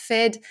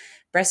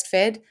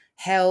 breastfed,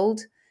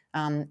 held,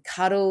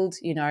 cuddled,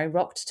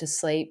 rocked to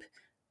sleep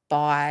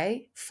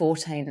by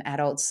 14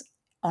 adults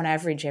on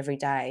average every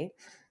day.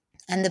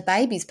 And the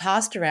baby's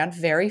passed around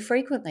very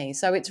frequently.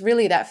 So it's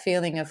really that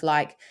feeling of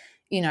like,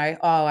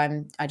 oh,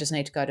 I just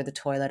need to go to the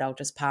toilet. I'll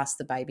just pass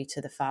the baby to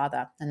the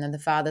father. And then the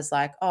father's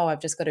like, oh, I've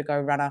just got to go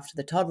run after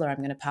the toddler. I'm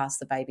going to pass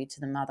the baby to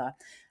the mother,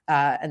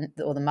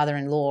 or the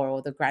mother-in-law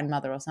or the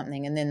grandmother or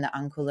something. And then the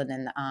uncle and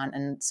then the aunt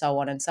and so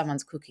on. And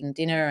someone's cooking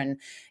dinner. And,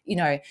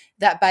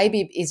 that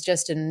baby is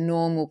just a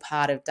normal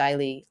part of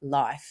daily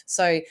life.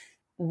 So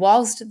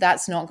whilst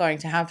that's not going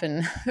to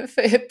happen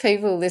for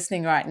people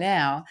listening right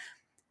now,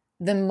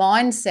 the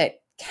mindset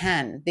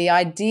can, the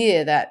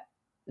idea that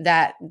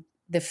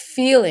the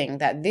feeling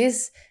that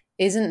this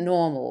isn't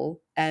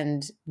normal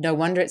and no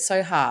wonder it's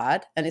so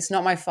hard and it's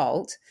not my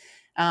fault,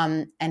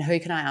 and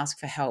who can I ask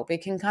for help,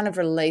 it can kind of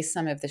release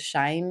some of the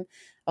shame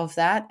of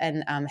that,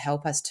 and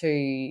help us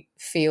to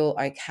feel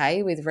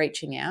okay with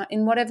reaching out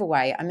in whatever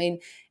way. I mean,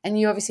 and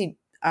you obviously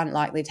aren't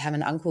likely to have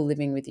an uncle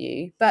living with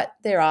you, but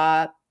there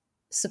are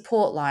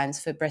support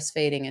lines for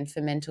breastfeeding and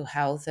for mental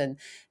health, and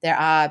there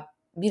are,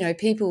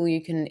 people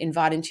you can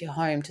invite into your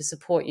home to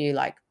support you,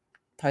 like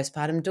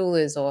postpartum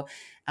doulas, or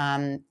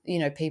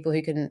people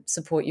who can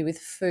support you with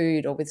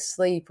food or with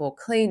sleep or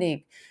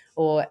cleaning,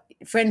 or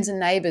friends and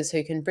neighbors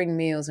who can bring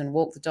meals and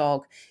walk the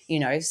dog.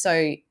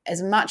 So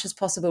as much as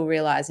possible,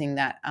 realizing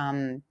that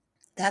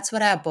that's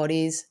what our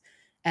bodies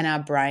and our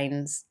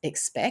brains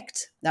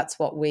expect. That's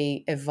what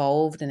we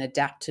evolved and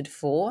adapted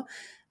for.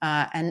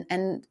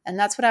 And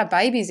that's what our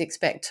babies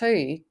expect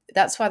too.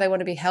 That's why they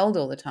want to be held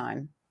all the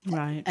time.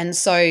 Right. And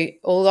so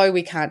although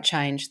we can't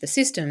change the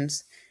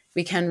systems,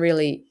 we can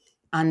really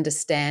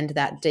understand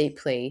that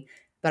deeply.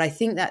 But I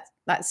think that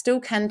still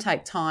can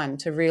take time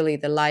to really,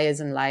 the layers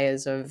and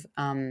layers of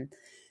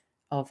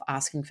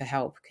asking for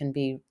help can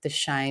be, the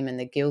shame and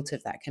the guilt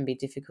of that can be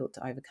difficult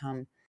to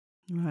overcome.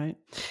 Right.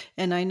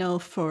 And I know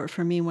for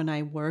me, when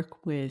I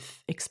work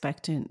with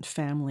expectant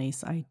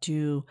families, I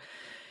do,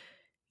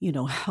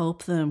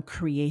 help them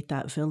create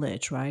that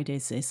village, right?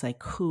 It's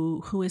like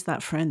who is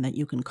that friend that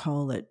you can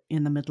call it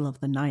in the middle of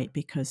the night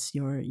because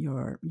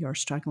you're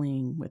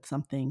struggling with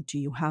something? Do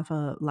you have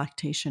a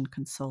lactation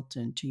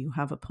consultant? Do you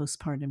have a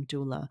postpartum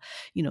doula?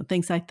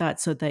 Things like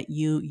that, so that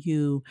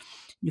you've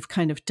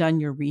kind of done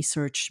your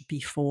research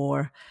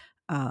before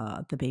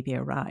the baby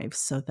arrives,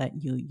 so that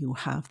you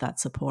have that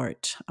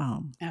support.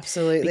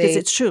 Absolutely. Because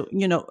it's true,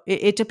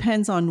 it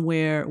depends on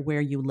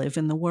where you live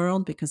in the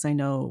world. Because I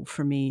know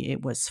for me,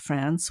 it was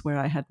France where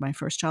I had my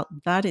first child.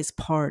 That is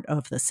part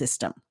of the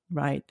system,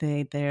 right?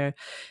 It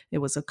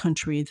was a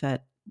country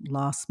that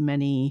lost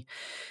many,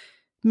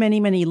 many,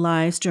 many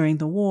lives during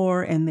the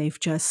war, and they've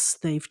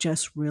just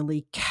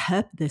really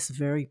kept this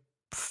very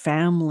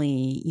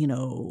family,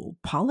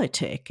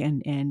 politic,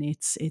 and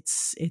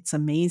it's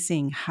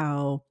amazing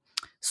how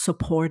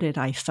supported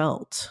I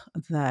felt,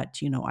 that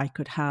I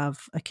could have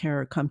a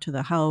carer come to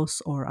the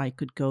house, or I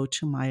could go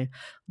to my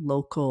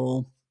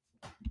local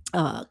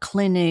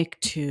clinic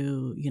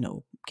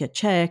to get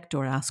checked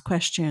or ask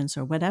questions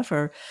or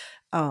whatever.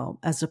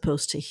 As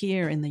opposed to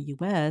here in the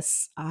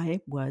US,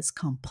 I was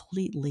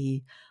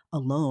completely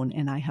alone,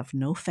 and I have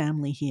no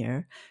family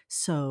here.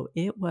 So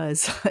it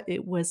was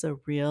it was a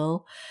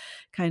real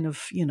kind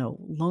of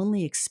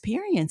lonely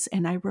experience.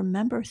 And I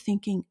remember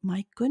thinking,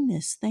 my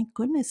goodness, thank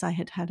goodness I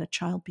had a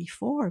child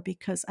before,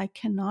 because I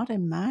cannot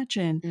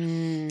imagine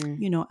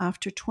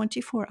after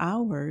 24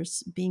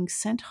 hours being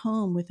sent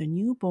home with a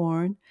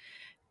newborn,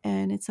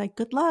 and it's like,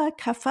 good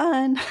luck, have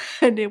fun.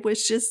 And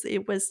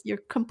you're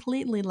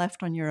completely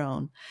left on your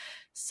own.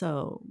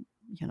 So,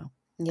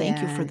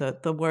 thank you for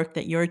the work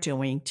that you're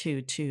doing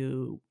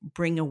to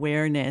bring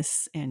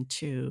awareness and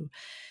to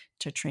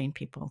train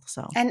people.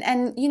 So,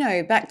 and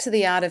back to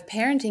the art of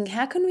parenting,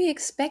 how can we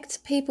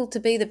expect people to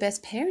be the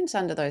best parents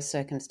under those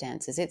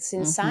circumstances? It's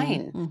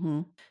insane.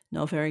 Mm-hmm.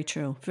 No, very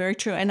true. Very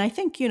true. And I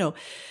think,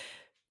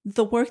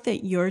 the work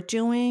that you're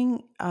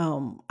doing,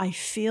 I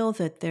feel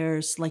that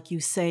there's, like you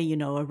say,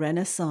 a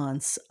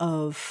renaissance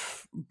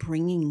of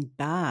bringing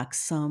back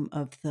some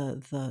of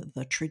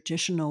the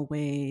traditional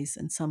ways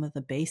and some of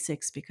the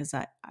basics. Because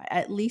I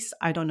at least,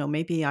 I don't know,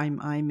 maybe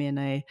I'm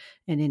in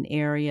an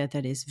area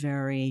that is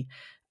very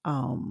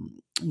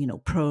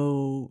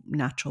pro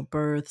natural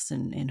births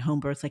and home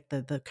births. Like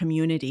the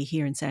community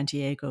here in San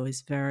Diego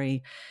is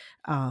very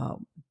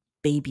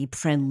baby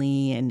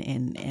friendly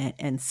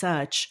and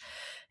such.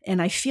 And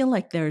I feel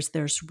like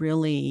there's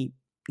really,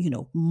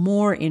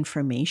 more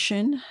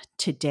information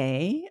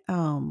today.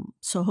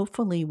 So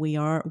hopefully we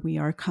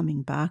are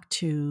coming back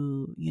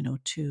to,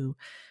 to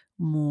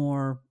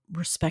more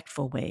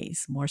respectful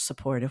ways, more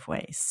supportive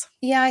ways.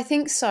 Yeah, I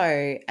think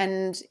so.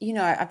 And,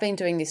 I've been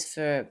doing this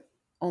for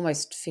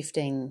almost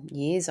 15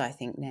 years, I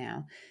think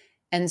now.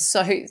 And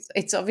so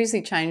it's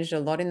obviously changed a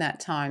lot in that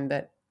time.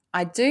 But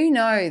I do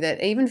know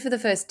that even for the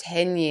first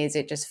 10 years,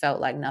 it just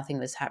felt like nothing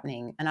was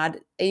happening. And I'd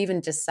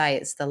even just say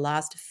it's the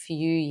last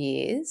few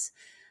years.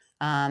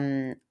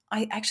 I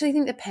actually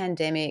think the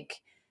pandemic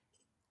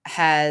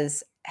had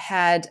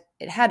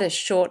a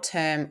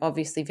short-term,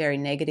 obviously very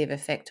negative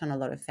effect on a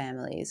lot of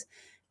families.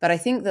 But I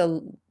think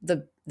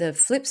the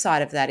flip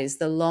side of that is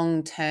the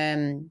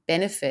long-term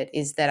benefit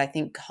is that I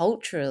think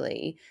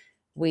culturally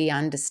we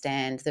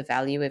understand the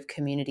value of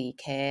community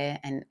care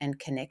and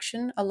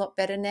connection a lot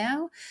better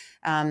now.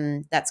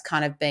 That's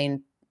kind of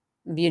been,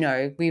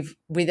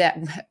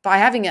 by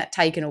having it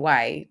taken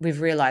away, we've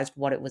realized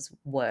what it was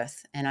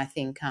worth. And I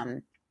think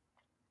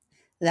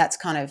that's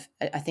kind of,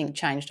 I think,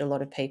 changed a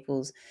lot of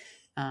people's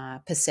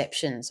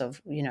perceptions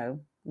of,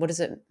 what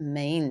does it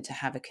mean to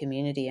have a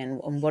community,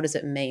 and what does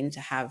it mean to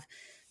have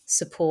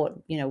support?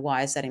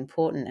 Why is that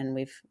important? And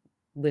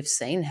we've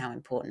seen how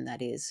important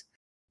that is.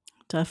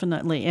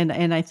 Definitely.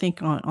 And I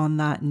think on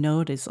that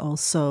note is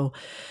also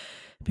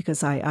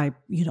because I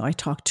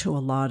talked to a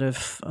lot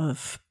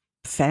of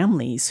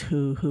families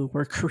who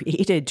were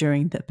created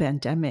during the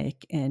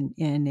pandemic, and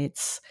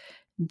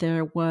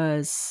there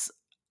was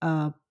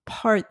a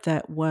part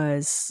that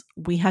was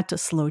we had to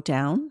slow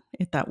down.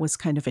 That was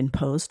kind of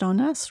imposed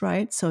on us,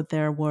 right? So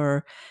there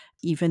were,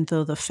 even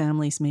though the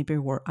families maybe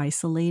were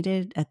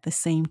isolated, at the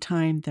same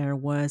time there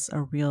was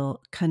a real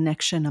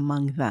connection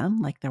among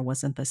them. Like there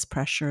wasn't this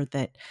pressure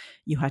that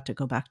you had to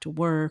go back to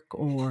work,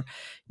 or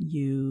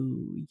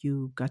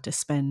you got to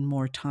spend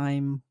more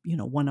time,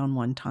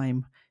 one-on-one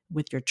time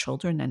with your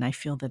children. And I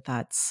feel that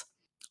that's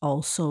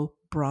also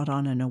brought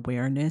on an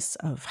awareness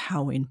of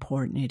how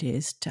important it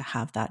is to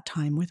have that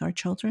time with our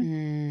children.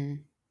 Mm.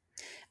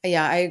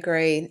 Yeah, I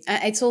agree.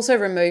 It's also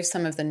removed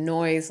some of the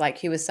noise,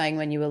 like you were saying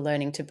when you were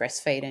learning to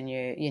breastfeed, and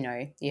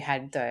you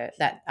had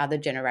that other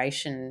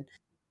generation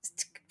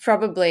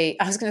probably,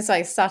 I was going to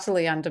say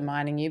subtly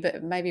undermining you,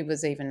 but maybe it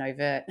was even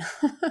overt.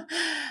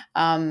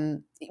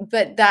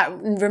 But that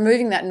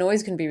removing that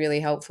noise can be really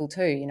helpful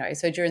too.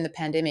 So during the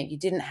pandemic, you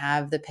didn't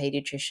have the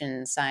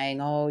pediatrician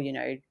saying, "Oh,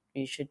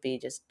 you should be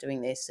just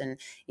doing this," and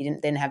you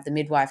didn't then have the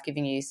midwife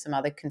giving you some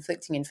other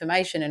conflicting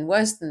information, and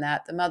worse than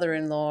that, the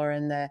mother-in-law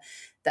and the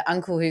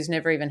uncle who's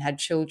never even had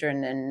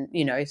children, and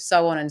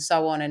so on and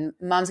so on, and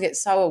mums get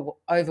so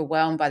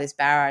overwhelmed by this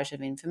barrage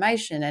of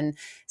information. And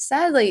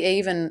sadly,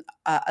 even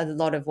a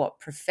lot of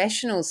what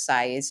professionals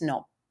say is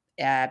not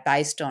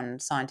based on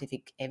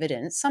scientific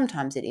evidence.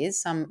 Sometimes it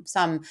is.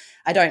 Some.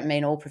 I don't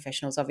mean all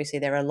professionals. Obviously,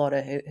 there are a lot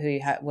of who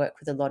work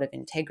with a lot of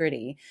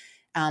integrity.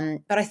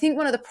 But I think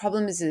one of the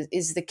problems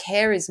is the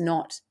care is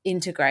not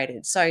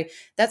integrated. So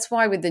that's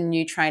why with the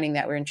new training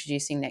that we're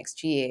introducing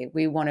next year,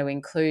 we want to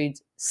include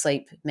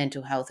sleep,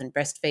 mental health, and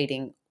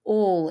breastfeeding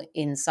all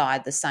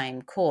inside the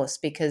same course,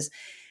 because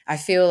I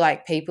feel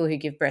like people who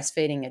give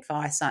breastfeeding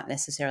advice aren't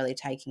necessarily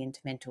taking into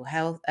mental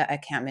health,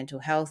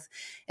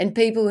 and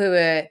people who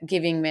are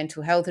giving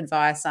mental health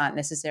advice aren't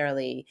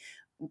necessarily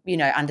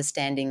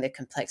understanding the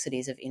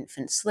complexities of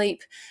infant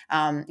sleep,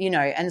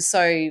 and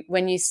so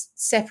when you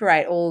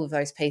separate all of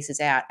those pieces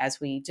out,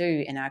 as we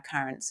do in our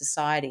current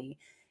society,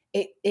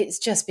 it's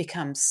just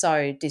become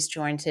so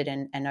disjointed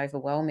and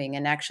overwhelming.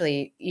 And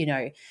actually,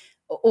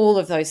 all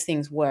of those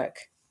things work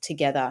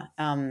together.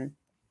 And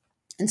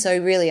so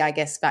really, I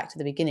guess back to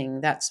the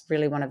beginning, that's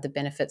really one of the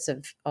benefits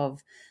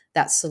of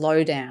that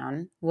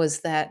slowdown,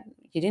 was that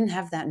you didn't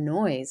have that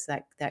noise,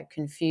 that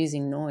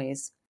confusing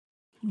noise.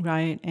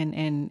 Right.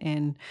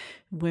 And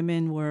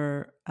women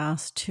were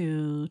asked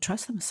to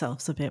trust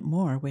themselves a bit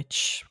more,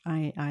 which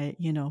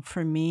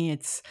for me,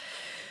 it's,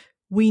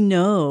 we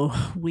know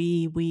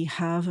we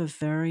have a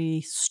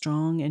very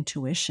strong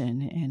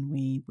intuition, and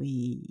we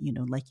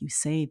like you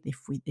say,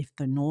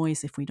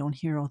 if we don't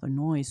hear all the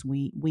noise,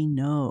 we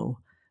know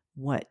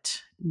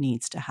what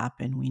needs to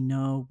happen, we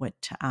know what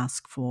to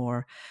ask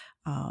for,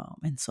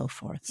 and so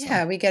forth. So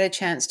Yeah, we get a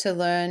chance to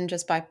learn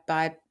just by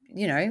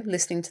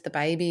listening to the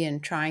baby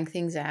and trying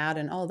things out,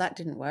 and oh, that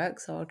didn't work,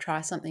 so I'll try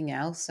something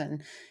else,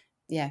 and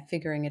yeah,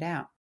 figuring it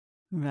out.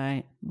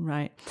 right,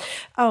 right.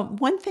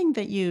 One thing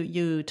that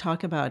you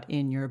talk about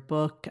in your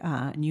book,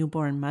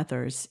 Newborn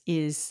Mothers,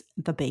 is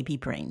the baby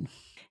brain.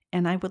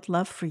 And I would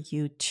love for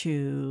you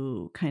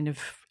to kind of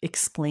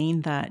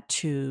explain that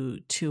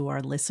to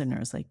our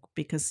listeners, like,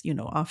 because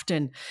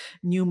often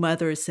new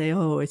mothers say,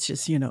 "Oh, it's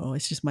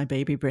just my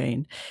baby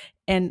brain,"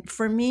 and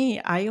for me,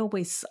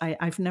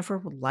 I've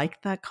never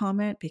liked that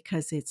comment,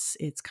 because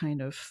it's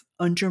kind of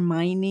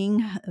undermining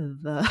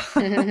the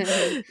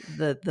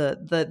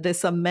the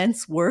this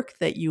immense work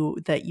that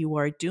you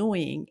are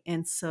doing.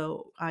 And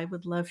so I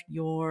would love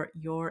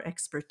your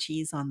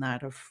expertise on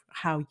that, of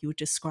how you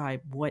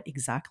describe what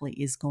exactly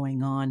is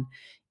going on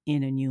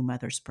in a new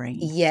mother's brain.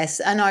 Yes,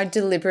 and I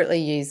deliberately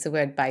use the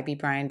word baby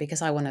brain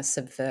because I want to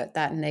subvert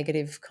that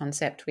negative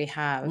concept we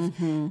have.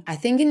 Hmm. I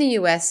think in the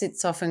US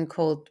it's often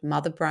called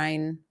mother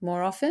brain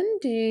more often.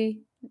 Do you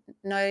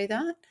know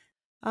that?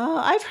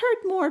 I've heard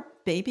more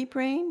baby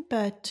brain,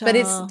 but But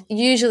it's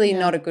usually yeah,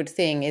 not a good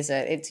thing, is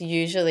it? It's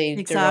usually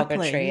exactly.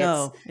 derogatory. It's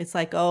No, it's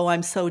like, oh,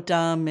 I'm so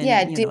dumb,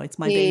 yeah, and it's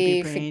my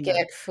baby ditzy, brain, or yeah,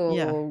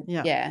 forgetful,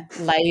 yeah. yeah,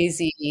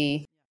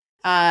 lazy.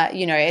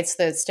 It's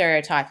the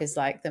stereotype is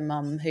like the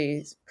mum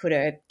who's put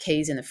her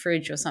keys in the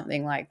fridge or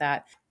something like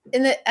that.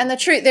 And the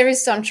truth, there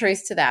is some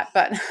truth to that,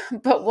 but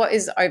but what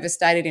is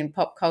overstated in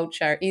pop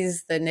culture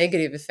is the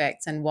negative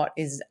effects, and what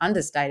is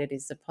understated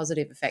is the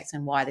positive effects,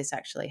 and why this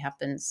actually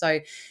happens. So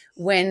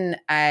when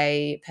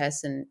a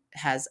person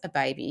has a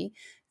baby,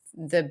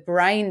 the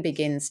brain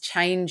begins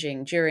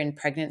changing during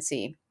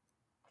pregnancy,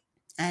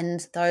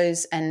 and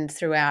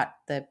throughout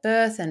the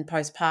birth and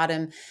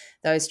postpartum,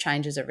 those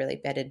changes are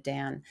really bedded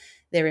down.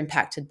 They're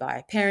impacted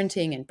by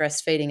parenting and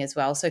breastfeeding as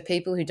well. So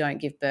people who don't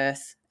give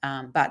birth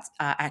but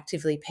are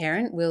actively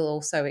parent will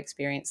also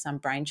experience some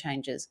brain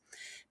changes.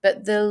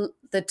 But the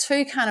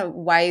two kind of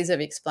ways of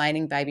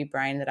explaining baby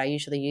brain that I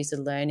usually use are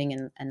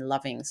learning and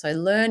loving. So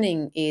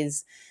learning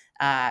is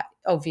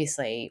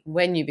obviously,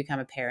 when you become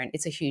a parent,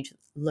 it's a huge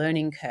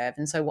learning curve.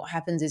 And so what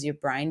happens is your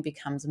brain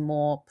becomes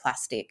more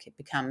plastic, it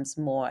becomes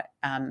more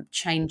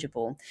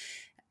changeable,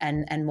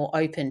 and more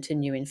open to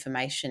new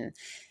information.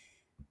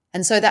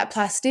 And so that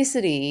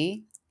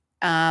plasticity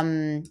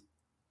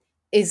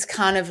is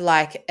kind of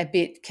like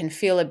can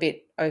feel a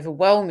bit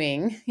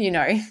overwhelming,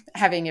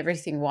 having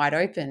everything wide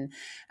open.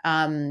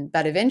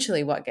 But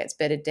eventually what gets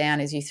bedded down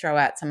is you throw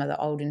out some of the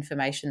old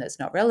information that's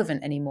not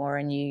relevant anymore,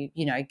 and you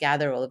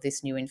gather all of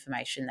this new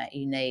information that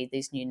you need,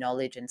 these new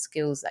knowledge and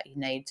skills that you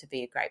need to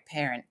be a great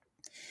parent.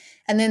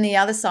 And then the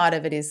other side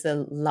of it is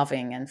the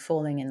loving and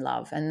falling in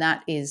love. And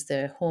that is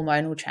the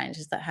hormonal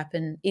changes that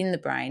happen in the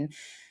brain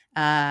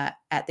at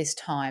this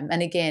time.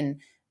 And again,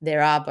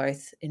 there are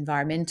both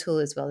environmental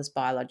as well as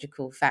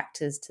biological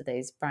factors to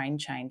these brain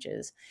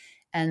changes.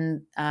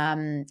 And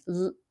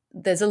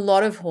there's a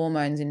lot of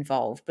hormones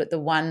involved, but the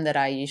one that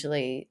I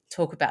usually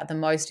talk about the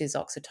most is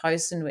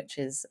oxytocin, which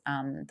is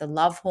the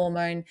love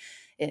hormone.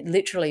 It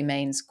literally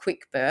means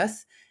quick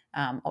birth,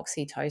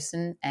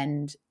 oxytocin.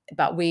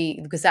 But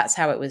because that's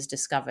how it was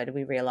discovered,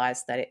 we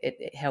realized that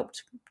it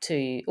helped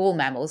to all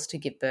mammals to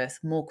give birth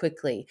more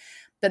quickly.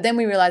 But then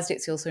we realized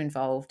it's also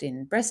involved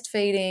in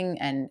breastfeeding,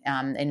 and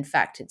in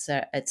fact,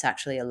 it's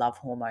actually a love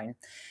hormone,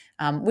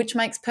 which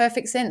makes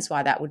perfect sense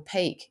why that would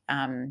peak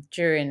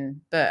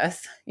during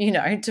birth,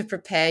 to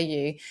prepare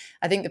you.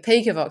 I think the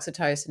peak of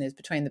oxytocin is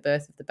between the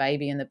birth of the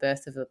baby and the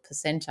birth of the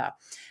placenta.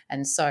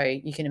 And so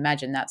you can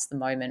imagine that's the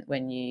moment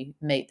when you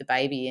meet the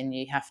baby and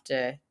you have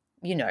to,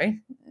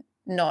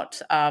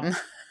 not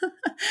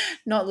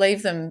not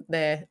leave them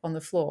there on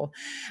the floor,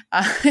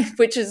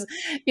 which is,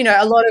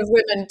 a lot of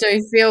women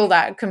do feel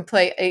that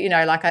complete,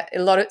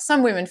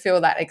 some women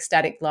feel that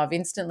ecstatic love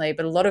instantly,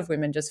 but a lot of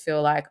women just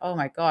feel like, oh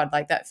my God,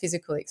 like that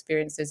physical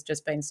experience has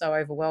just been so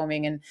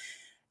overwhelming. And,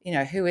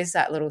 who is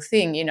that little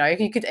thing?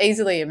 You could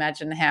easily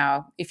imagine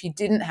how, if you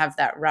didn't have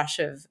that rush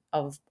of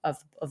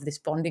this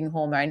bonding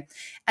hormone,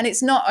 and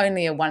it's not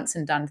only a once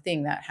and done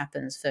thing that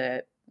happens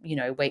for,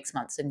 weeks,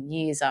 months and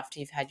years after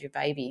you've had your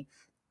baby,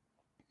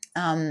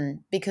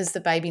 because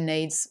the baby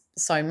needs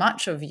so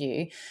much of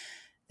you,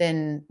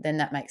 then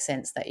that makes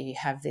sense that you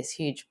have this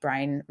huge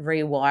brain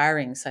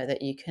rewiring so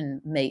that you can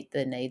meet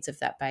the needs of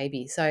that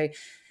baby. So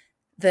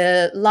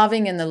the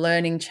loving and the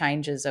learning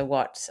changes are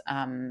what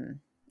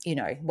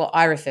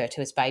I refer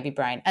to as baby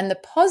brain. And the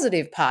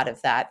positive part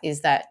of that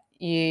is that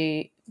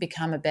you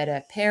become a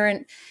better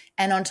parent.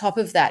 And on top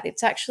of that,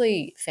 it's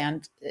actually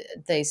found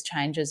these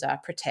changes are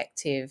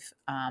protective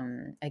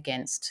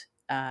against,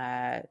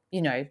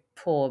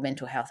 poor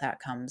mental health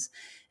outcomes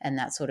and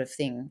that sort of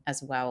thing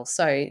as well.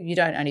 So you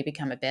don't only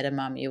become a better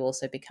mum, you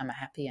also become a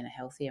happy and a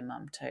healthier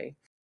mum too.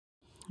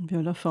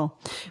 Beautiful.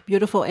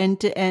 And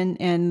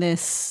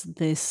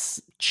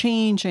this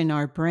change in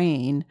our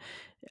brain,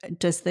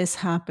 does this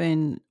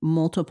happen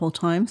multiple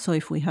times? So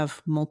if we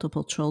have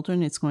multiple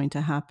children, it's going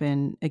to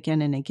happen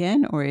again and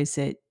again, or is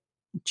it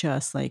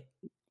just like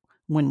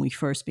when we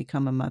first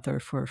become a mother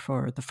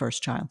for the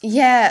first child?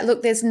 Yeah,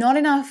 look, there's not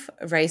enough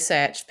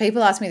research.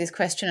 People ask me this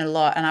question a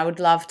lot, and I would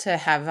love to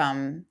have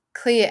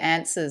clear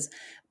answers.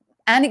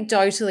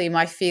 Anecdotally,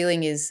 my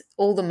feeling is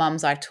all the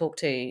mums I talk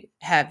to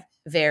have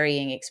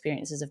varying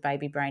experiences of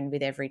baby brain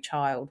with every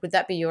child. Would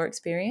that be your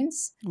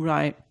experience?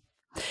 Right.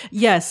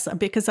 Yes,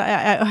 because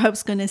I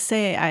was going to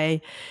say,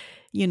 I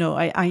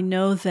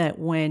know that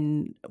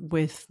when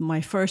with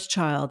my first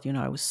child,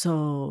 I was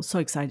so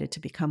excited to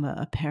become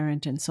a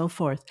parent and so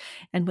forth.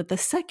 And with the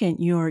second,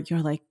 you're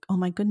like, oh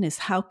my goodness,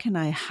 how can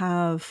I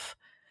have,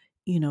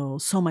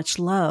 so much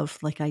love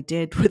like I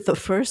did with the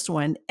first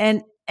one?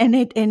 And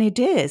it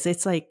is,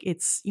 it's like,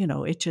 it's,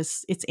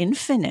 it's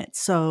infinite.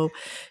 So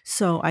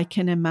I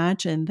can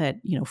imagine that,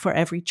 for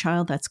every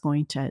child that's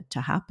going to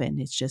happen,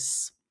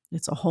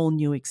 it's a whole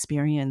new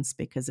experience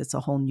because it's a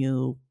whole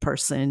new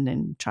person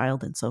and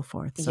child and so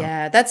forth. So.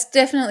 Yeah, that's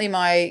definitely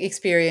my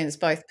experience,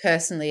 both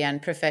personally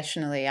and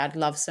professionally. I'd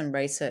love some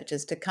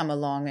researchers to come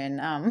along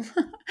and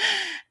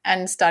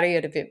and study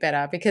it a bit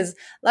better, because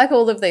like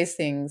all of these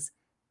things,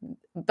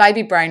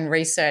 baby brain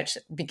research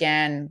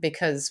began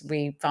because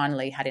we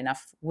finally had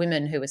enough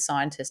women who were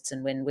scientists,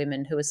 and when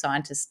women who are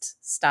scientists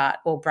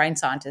brain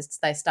scientists,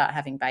 they start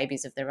having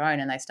babies of their own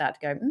and they start to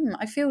go,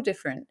 I feel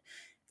different.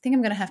 I think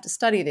I'm going to have to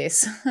study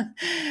this.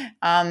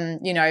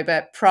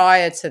 But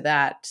prior to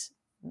that,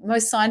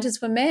 most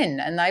scientists were men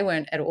and they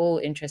weren't at all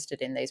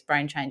interested in these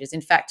brain changes.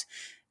 In fact,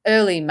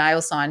 early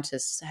male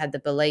scientists had the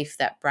belief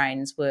that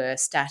brains were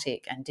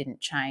static and didn't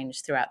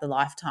change throughout the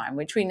lifetime,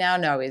 which we now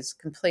know is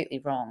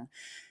completely wrong.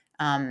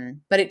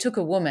 But it took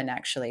a woman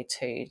actually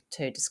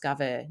to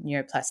discover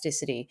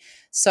neuroplasticity.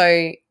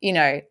 So,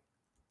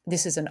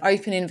 this is an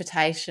open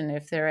invitation.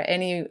 If there are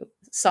any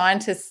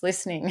scientists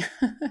listening,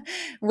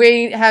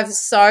 we have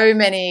so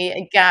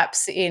many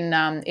gaps in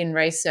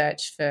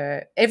research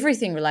for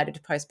everything related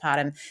to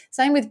postpartum.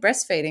 Same with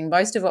breastfeeding.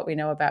 Most of what we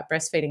know about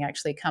breastfeeding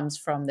actually comes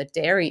from the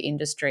dairy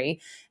industry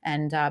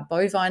and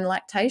bovine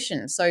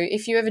lactation. So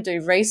if you ever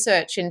do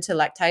research into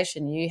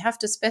lactation, you have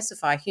to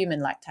specify human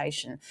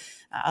lactation.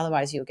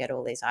 Otherwise, you'll get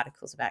all these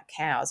articles about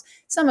cows.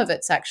 Some of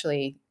it's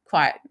actually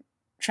quite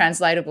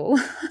translatable.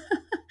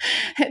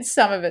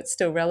 Some of it's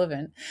still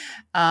relevant.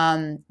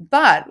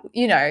 But,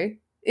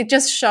 it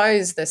just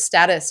shows the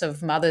status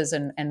of mothers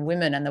and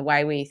women and the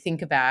way we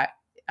think about,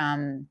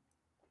 the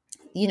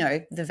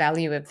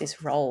value of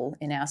this role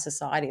in our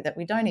society that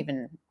we don't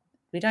even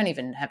we don't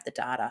even have the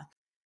data.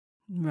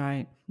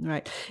 Right,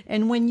 right.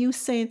 And when you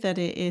say that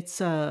it's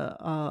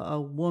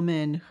a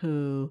woman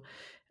who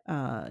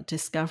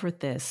discovered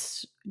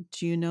this,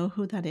 do you know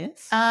who that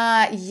is?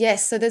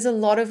 Yes, so there's a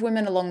lot of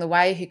women along the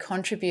way who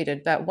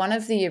contributed, but one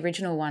of the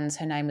original ones,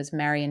 her name was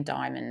Marion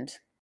Diamond.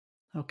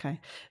 Okay,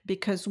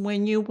 because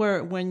when you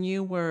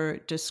were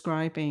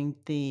describing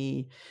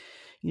the,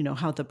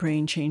 how the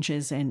brain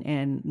changes,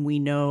 and we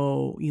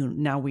know,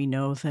 now we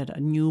know that a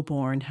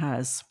newborn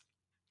has,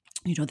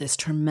 this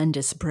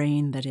tremendous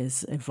brain that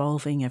is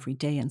evolving every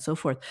day and so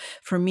forth.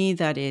 For me,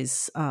 that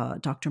is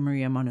Dr.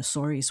 Maria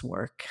Montessori's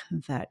work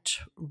that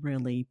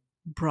really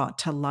brought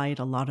to light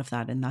a lot of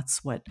that, and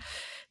that's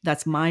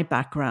my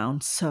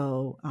background.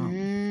 So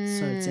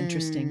it's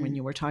interesting when Mm.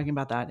 you were talking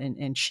about that,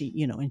 and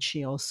she, and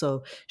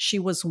she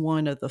was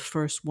one of the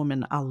first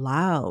women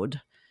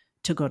allowed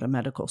to go to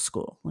medical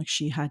school. Like,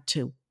 she had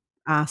to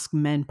ask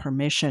men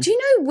permission. Do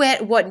you know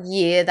what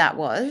year that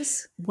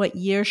was? What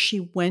year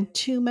she went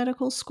to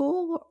medical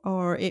school,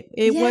 or it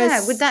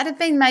Yeah, would was that have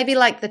been maybe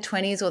like the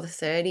 20s or the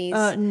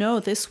 30s? no,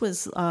 this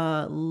was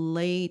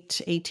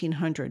late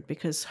 1800,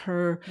 because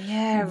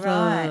Yeah,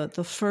 right.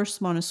 the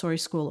first Montessori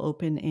school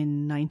opened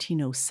in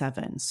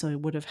 1907, so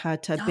it would have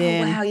had to have Oh,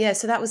 been. wow. Yeah,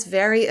 so that was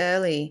very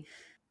early.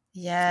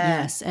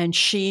 Yeah. Yes, and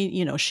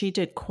she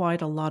did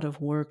quite a lot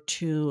of work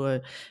too,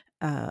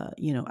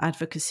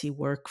 advocacy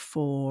work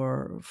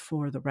for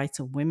the rights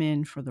of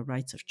women, for the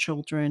rights of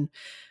children,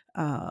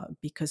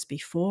 because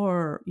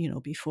before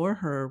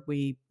her,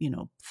 we,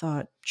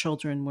 thought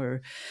children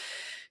were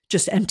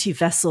just empty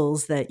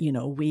vessels that,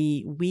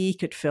 we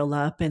could fill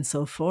up and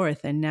so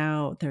forth. And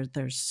now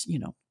there's,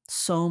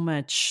 so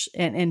much.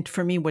 And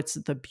for me, what's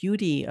the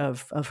beauty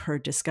of her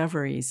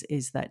discoveries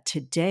is that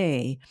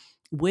today,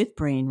 with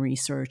brain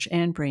research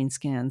and brain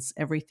scans,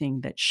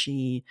 everything that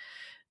she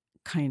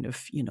kind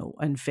of,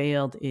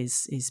 unveiled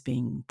is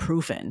being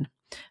proven.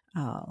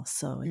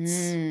 So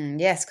it's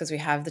Yes, because we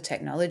have the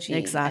technology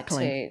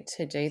exactly.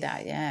 to do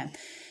that. Yeah.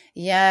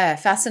 Yeah,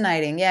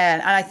 fascinating. Yeah.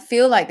 And I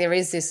feel like there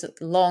is this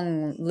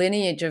long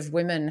lineage of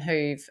women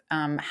who've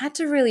had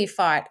to really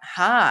fight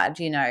hard.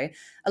 A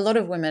lot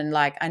of women,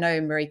 like I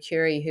know Marie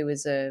Curie, who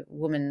was a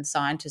woman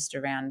scientist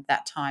around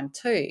that time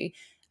too.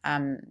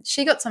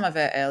 She got some of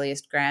her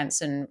earliest grants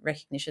and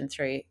recognition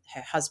through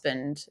her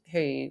husband,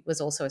 who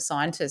was also a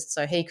scientist.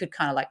 So he could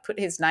kind of like put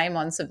his name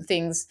on some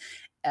things,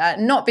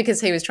 not because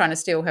he was trying to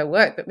steal her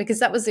work, but because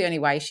that was the only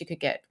way she could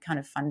get kind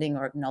of funding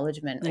or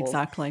acknowledgement or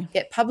Exactly.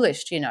 get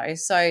published.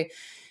 So,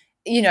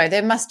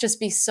 there must just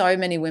be so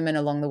many women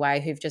along the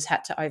way who've just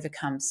had to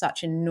overcome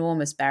such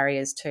enormous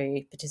barriers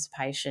to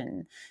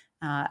participation,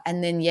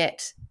 and then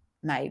yet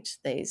made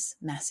these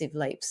massive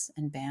leaps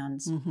and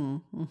bounds. Mm-hmm,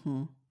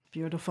 mm-hmm.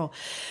 Beautiful.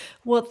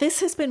 Well, this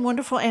has been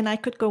wonderful, and I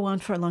could go on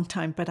for a long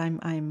time, but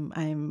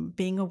I'm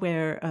being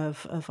aware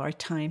of our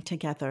time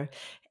together.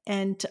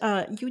 And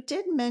you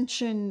did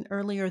mention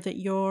earlier that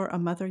you're a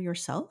mother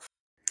yourself.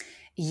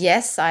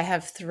 Yes, I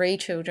have 3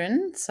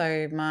 children.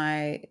 So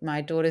my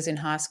daughter's in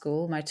high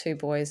school. My 2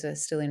 boys are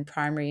still in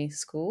primary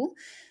school.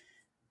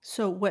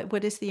 So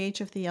what is the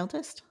age of the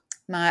eldest?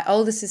 My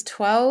oldest is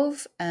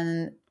 12,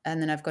 and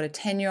then I've got a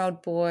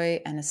 10-year-old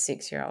boy and a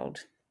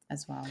 6-year-old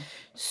as well.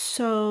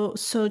 So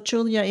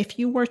Julia, if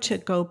you were to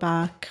go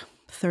back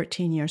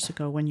 13 years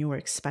ago when you were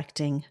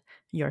expecting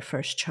your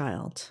first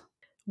child,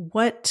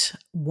 what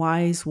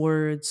wise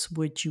words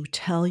would you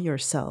tell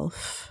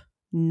yourself,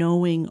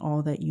 knowing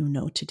all that you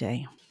know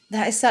today?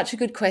 That is such a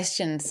good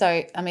question.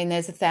 So, I mean,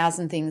 there's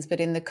 1,000 things, but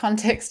in the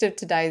context of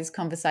today's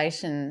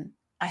conversation,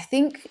 I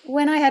think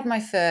when I had my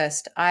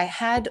first, I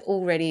had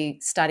already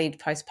studied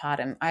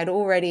postpartum. I'd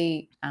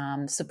already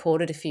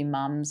supported a few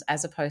mums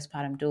as a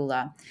postpartum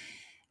doula.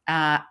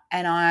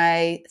 And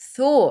I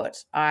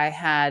thought I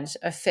had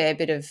a fair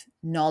bit of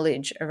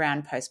knowledge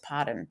around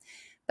postpartum.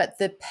 But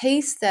the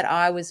piece that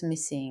I was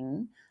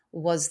missing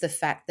was the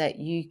fact that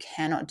you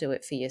cannot do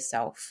it for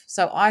yourself.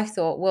 So I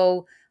thought,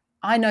 well,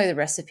 I know the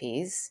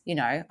recipes,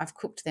 I've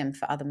cooked them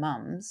for other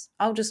mums.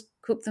 I'll just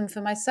cook them for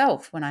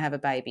myself when I have a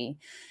baby.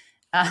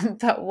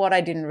 But what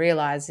I didn't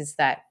realize is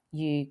that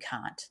you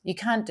can't. You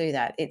can't do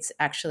that. It's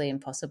actually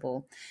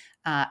impossible.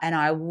 And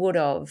I would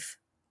have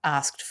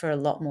asked for a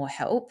lot more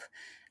help,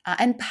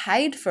 and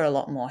paid for a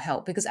lot more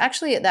help, because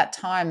actually at that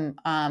time,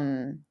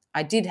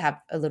 I did have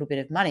a little bit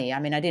of money. I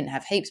mean, I didn't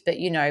have heaps, but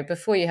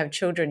before you have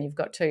children, you've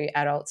got 2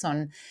 adults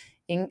on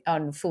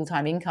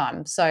full-time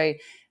income. So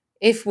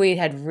if we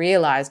had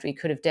realized, we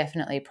could have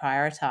definitely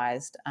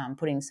prioritized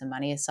putting some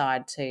money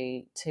aside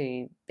to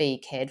be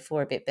cared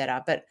for a bit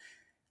better. But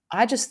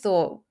I just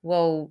thought,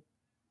 well,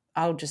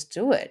 I'll just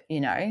do it.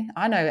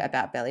 I know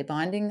about belly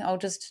binding. I'll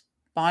just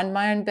bind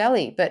my own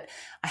belly. But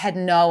I had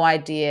no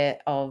idea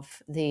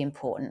of the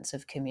importance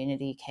of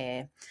community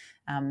care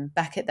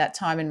back at that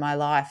time in my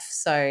life.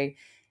 So,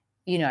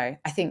 I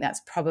think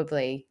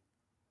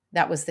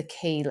that was the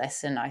key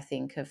lesson, I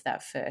think, of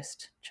that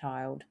first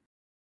child.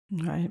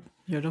 Right.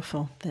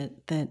 Beautiful.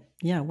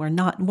 We're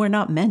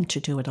not meant to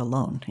do it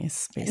alone,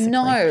 is basically.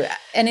 No.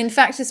 And in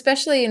fact,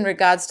 especially in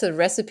regards to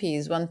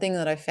recipes, one thing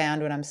that I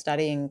found when I'm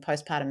studying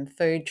postpartum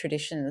food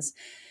traditions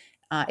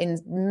in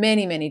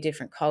many, many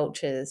different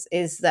cultures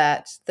is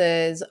that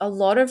there's a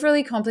lot of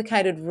really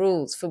complicated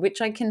rules for which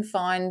I can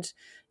find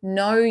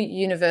no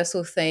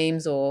universal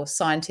themes or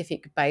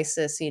scientific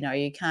basis. You know,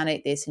 you can't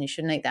eat this and you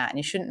shouldn't eat that and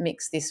you shouldn't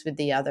mix this with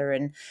the other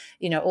and,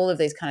 you know, all of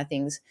these kind of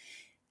things.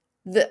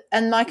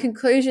 And my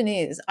conclusion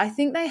is I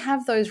think they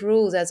have those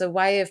rules as a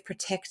way of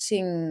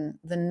protecting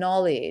the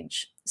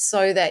knowledge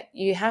so that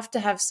you have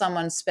to have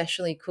someone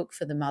specially cook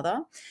for the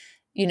mother.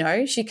 You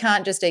know, she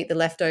can't just eat the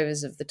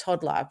leftovers of the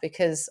toddler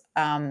because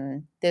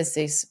there's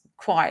these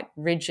quite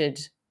rigid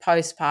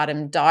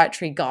postpartum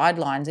dietary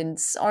guidelines in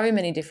so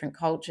many different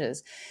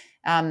cultures.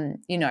 You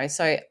know,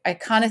 so I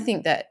kind of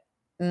think that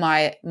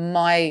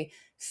my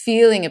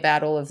feeling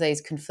about all of these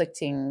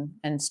conflicting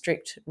and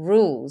strict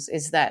rules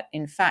is that,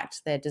 in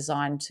fact, they're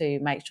designed to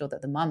make sure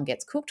that the mum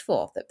gets cooked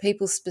for, that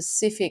people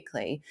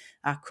specifically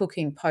are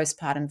cooking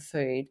postpartum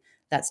food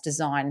that's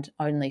designed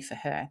only for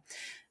her.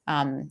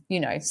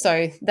 You know,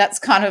 so that's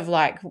kind of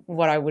like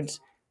what I would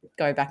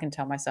go back and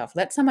tell myself.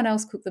 Let someone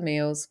else cook the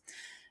meals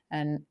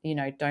and, you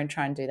know, don't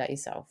try and do that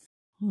yourself.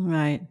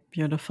 Right.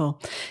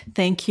 Beautiful.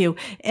 Thank you.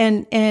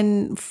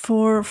 And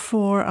for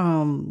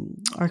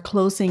our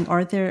closing,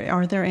 are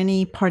there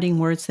any parting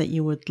words that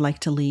you would like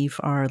to leave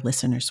our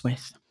listeners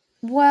with?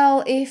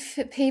 Well, if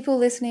people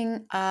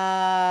listening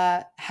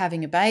are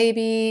having a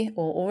baby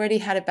or already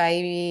had a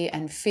baby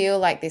and feel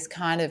like this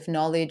kind of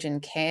knowledge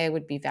and care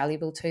would be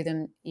valuable to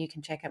them, you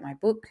can check out my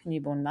book,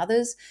 Newborn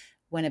Mothers,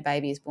 When a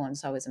Baby is Born,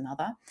 So is a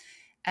Mother.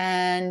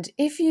 And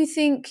if you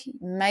think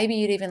maybe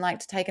you'd even like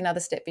to take another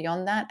step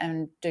beyond that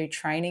and do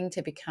training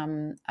to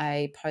become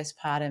a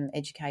postpartum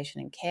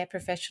education and care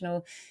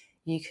professional,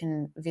 you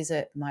can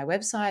visit my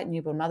website,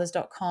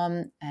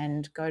 newbornmothers.com,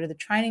 and go to the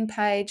training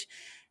page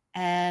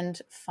and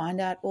find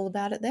out all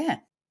about it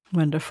there.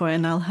 Wonderful.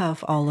 And I'll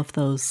have all of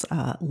those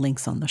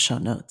links on the show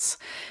notes.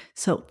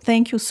 So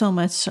thank you so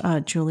much,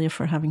 Julia,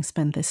 for having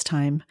spent this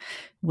time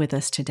with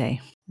us today.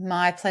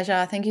 My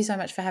pleasure. Thank you so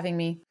much for having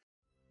me.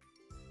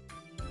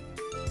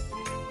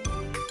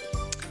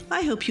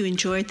 I hope you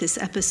enjoyed this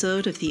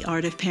episode of The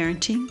Art of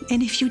Parenting.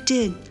 And if you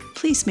did,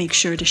 please make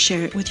sure to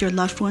share it with your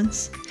loved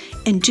ones.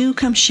 And do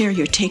come share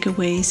your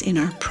takeaways in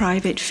our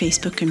private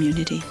Facebook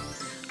community.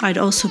 I'd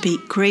also be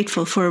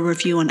grateful for a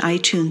review on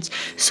iTunes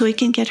so it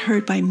can get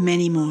heard by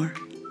many more.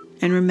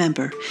 And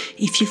remember,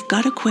 if you've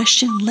got a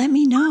question, let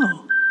me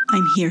know.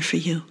 I'm here for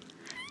you.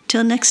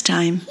 Till next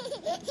time.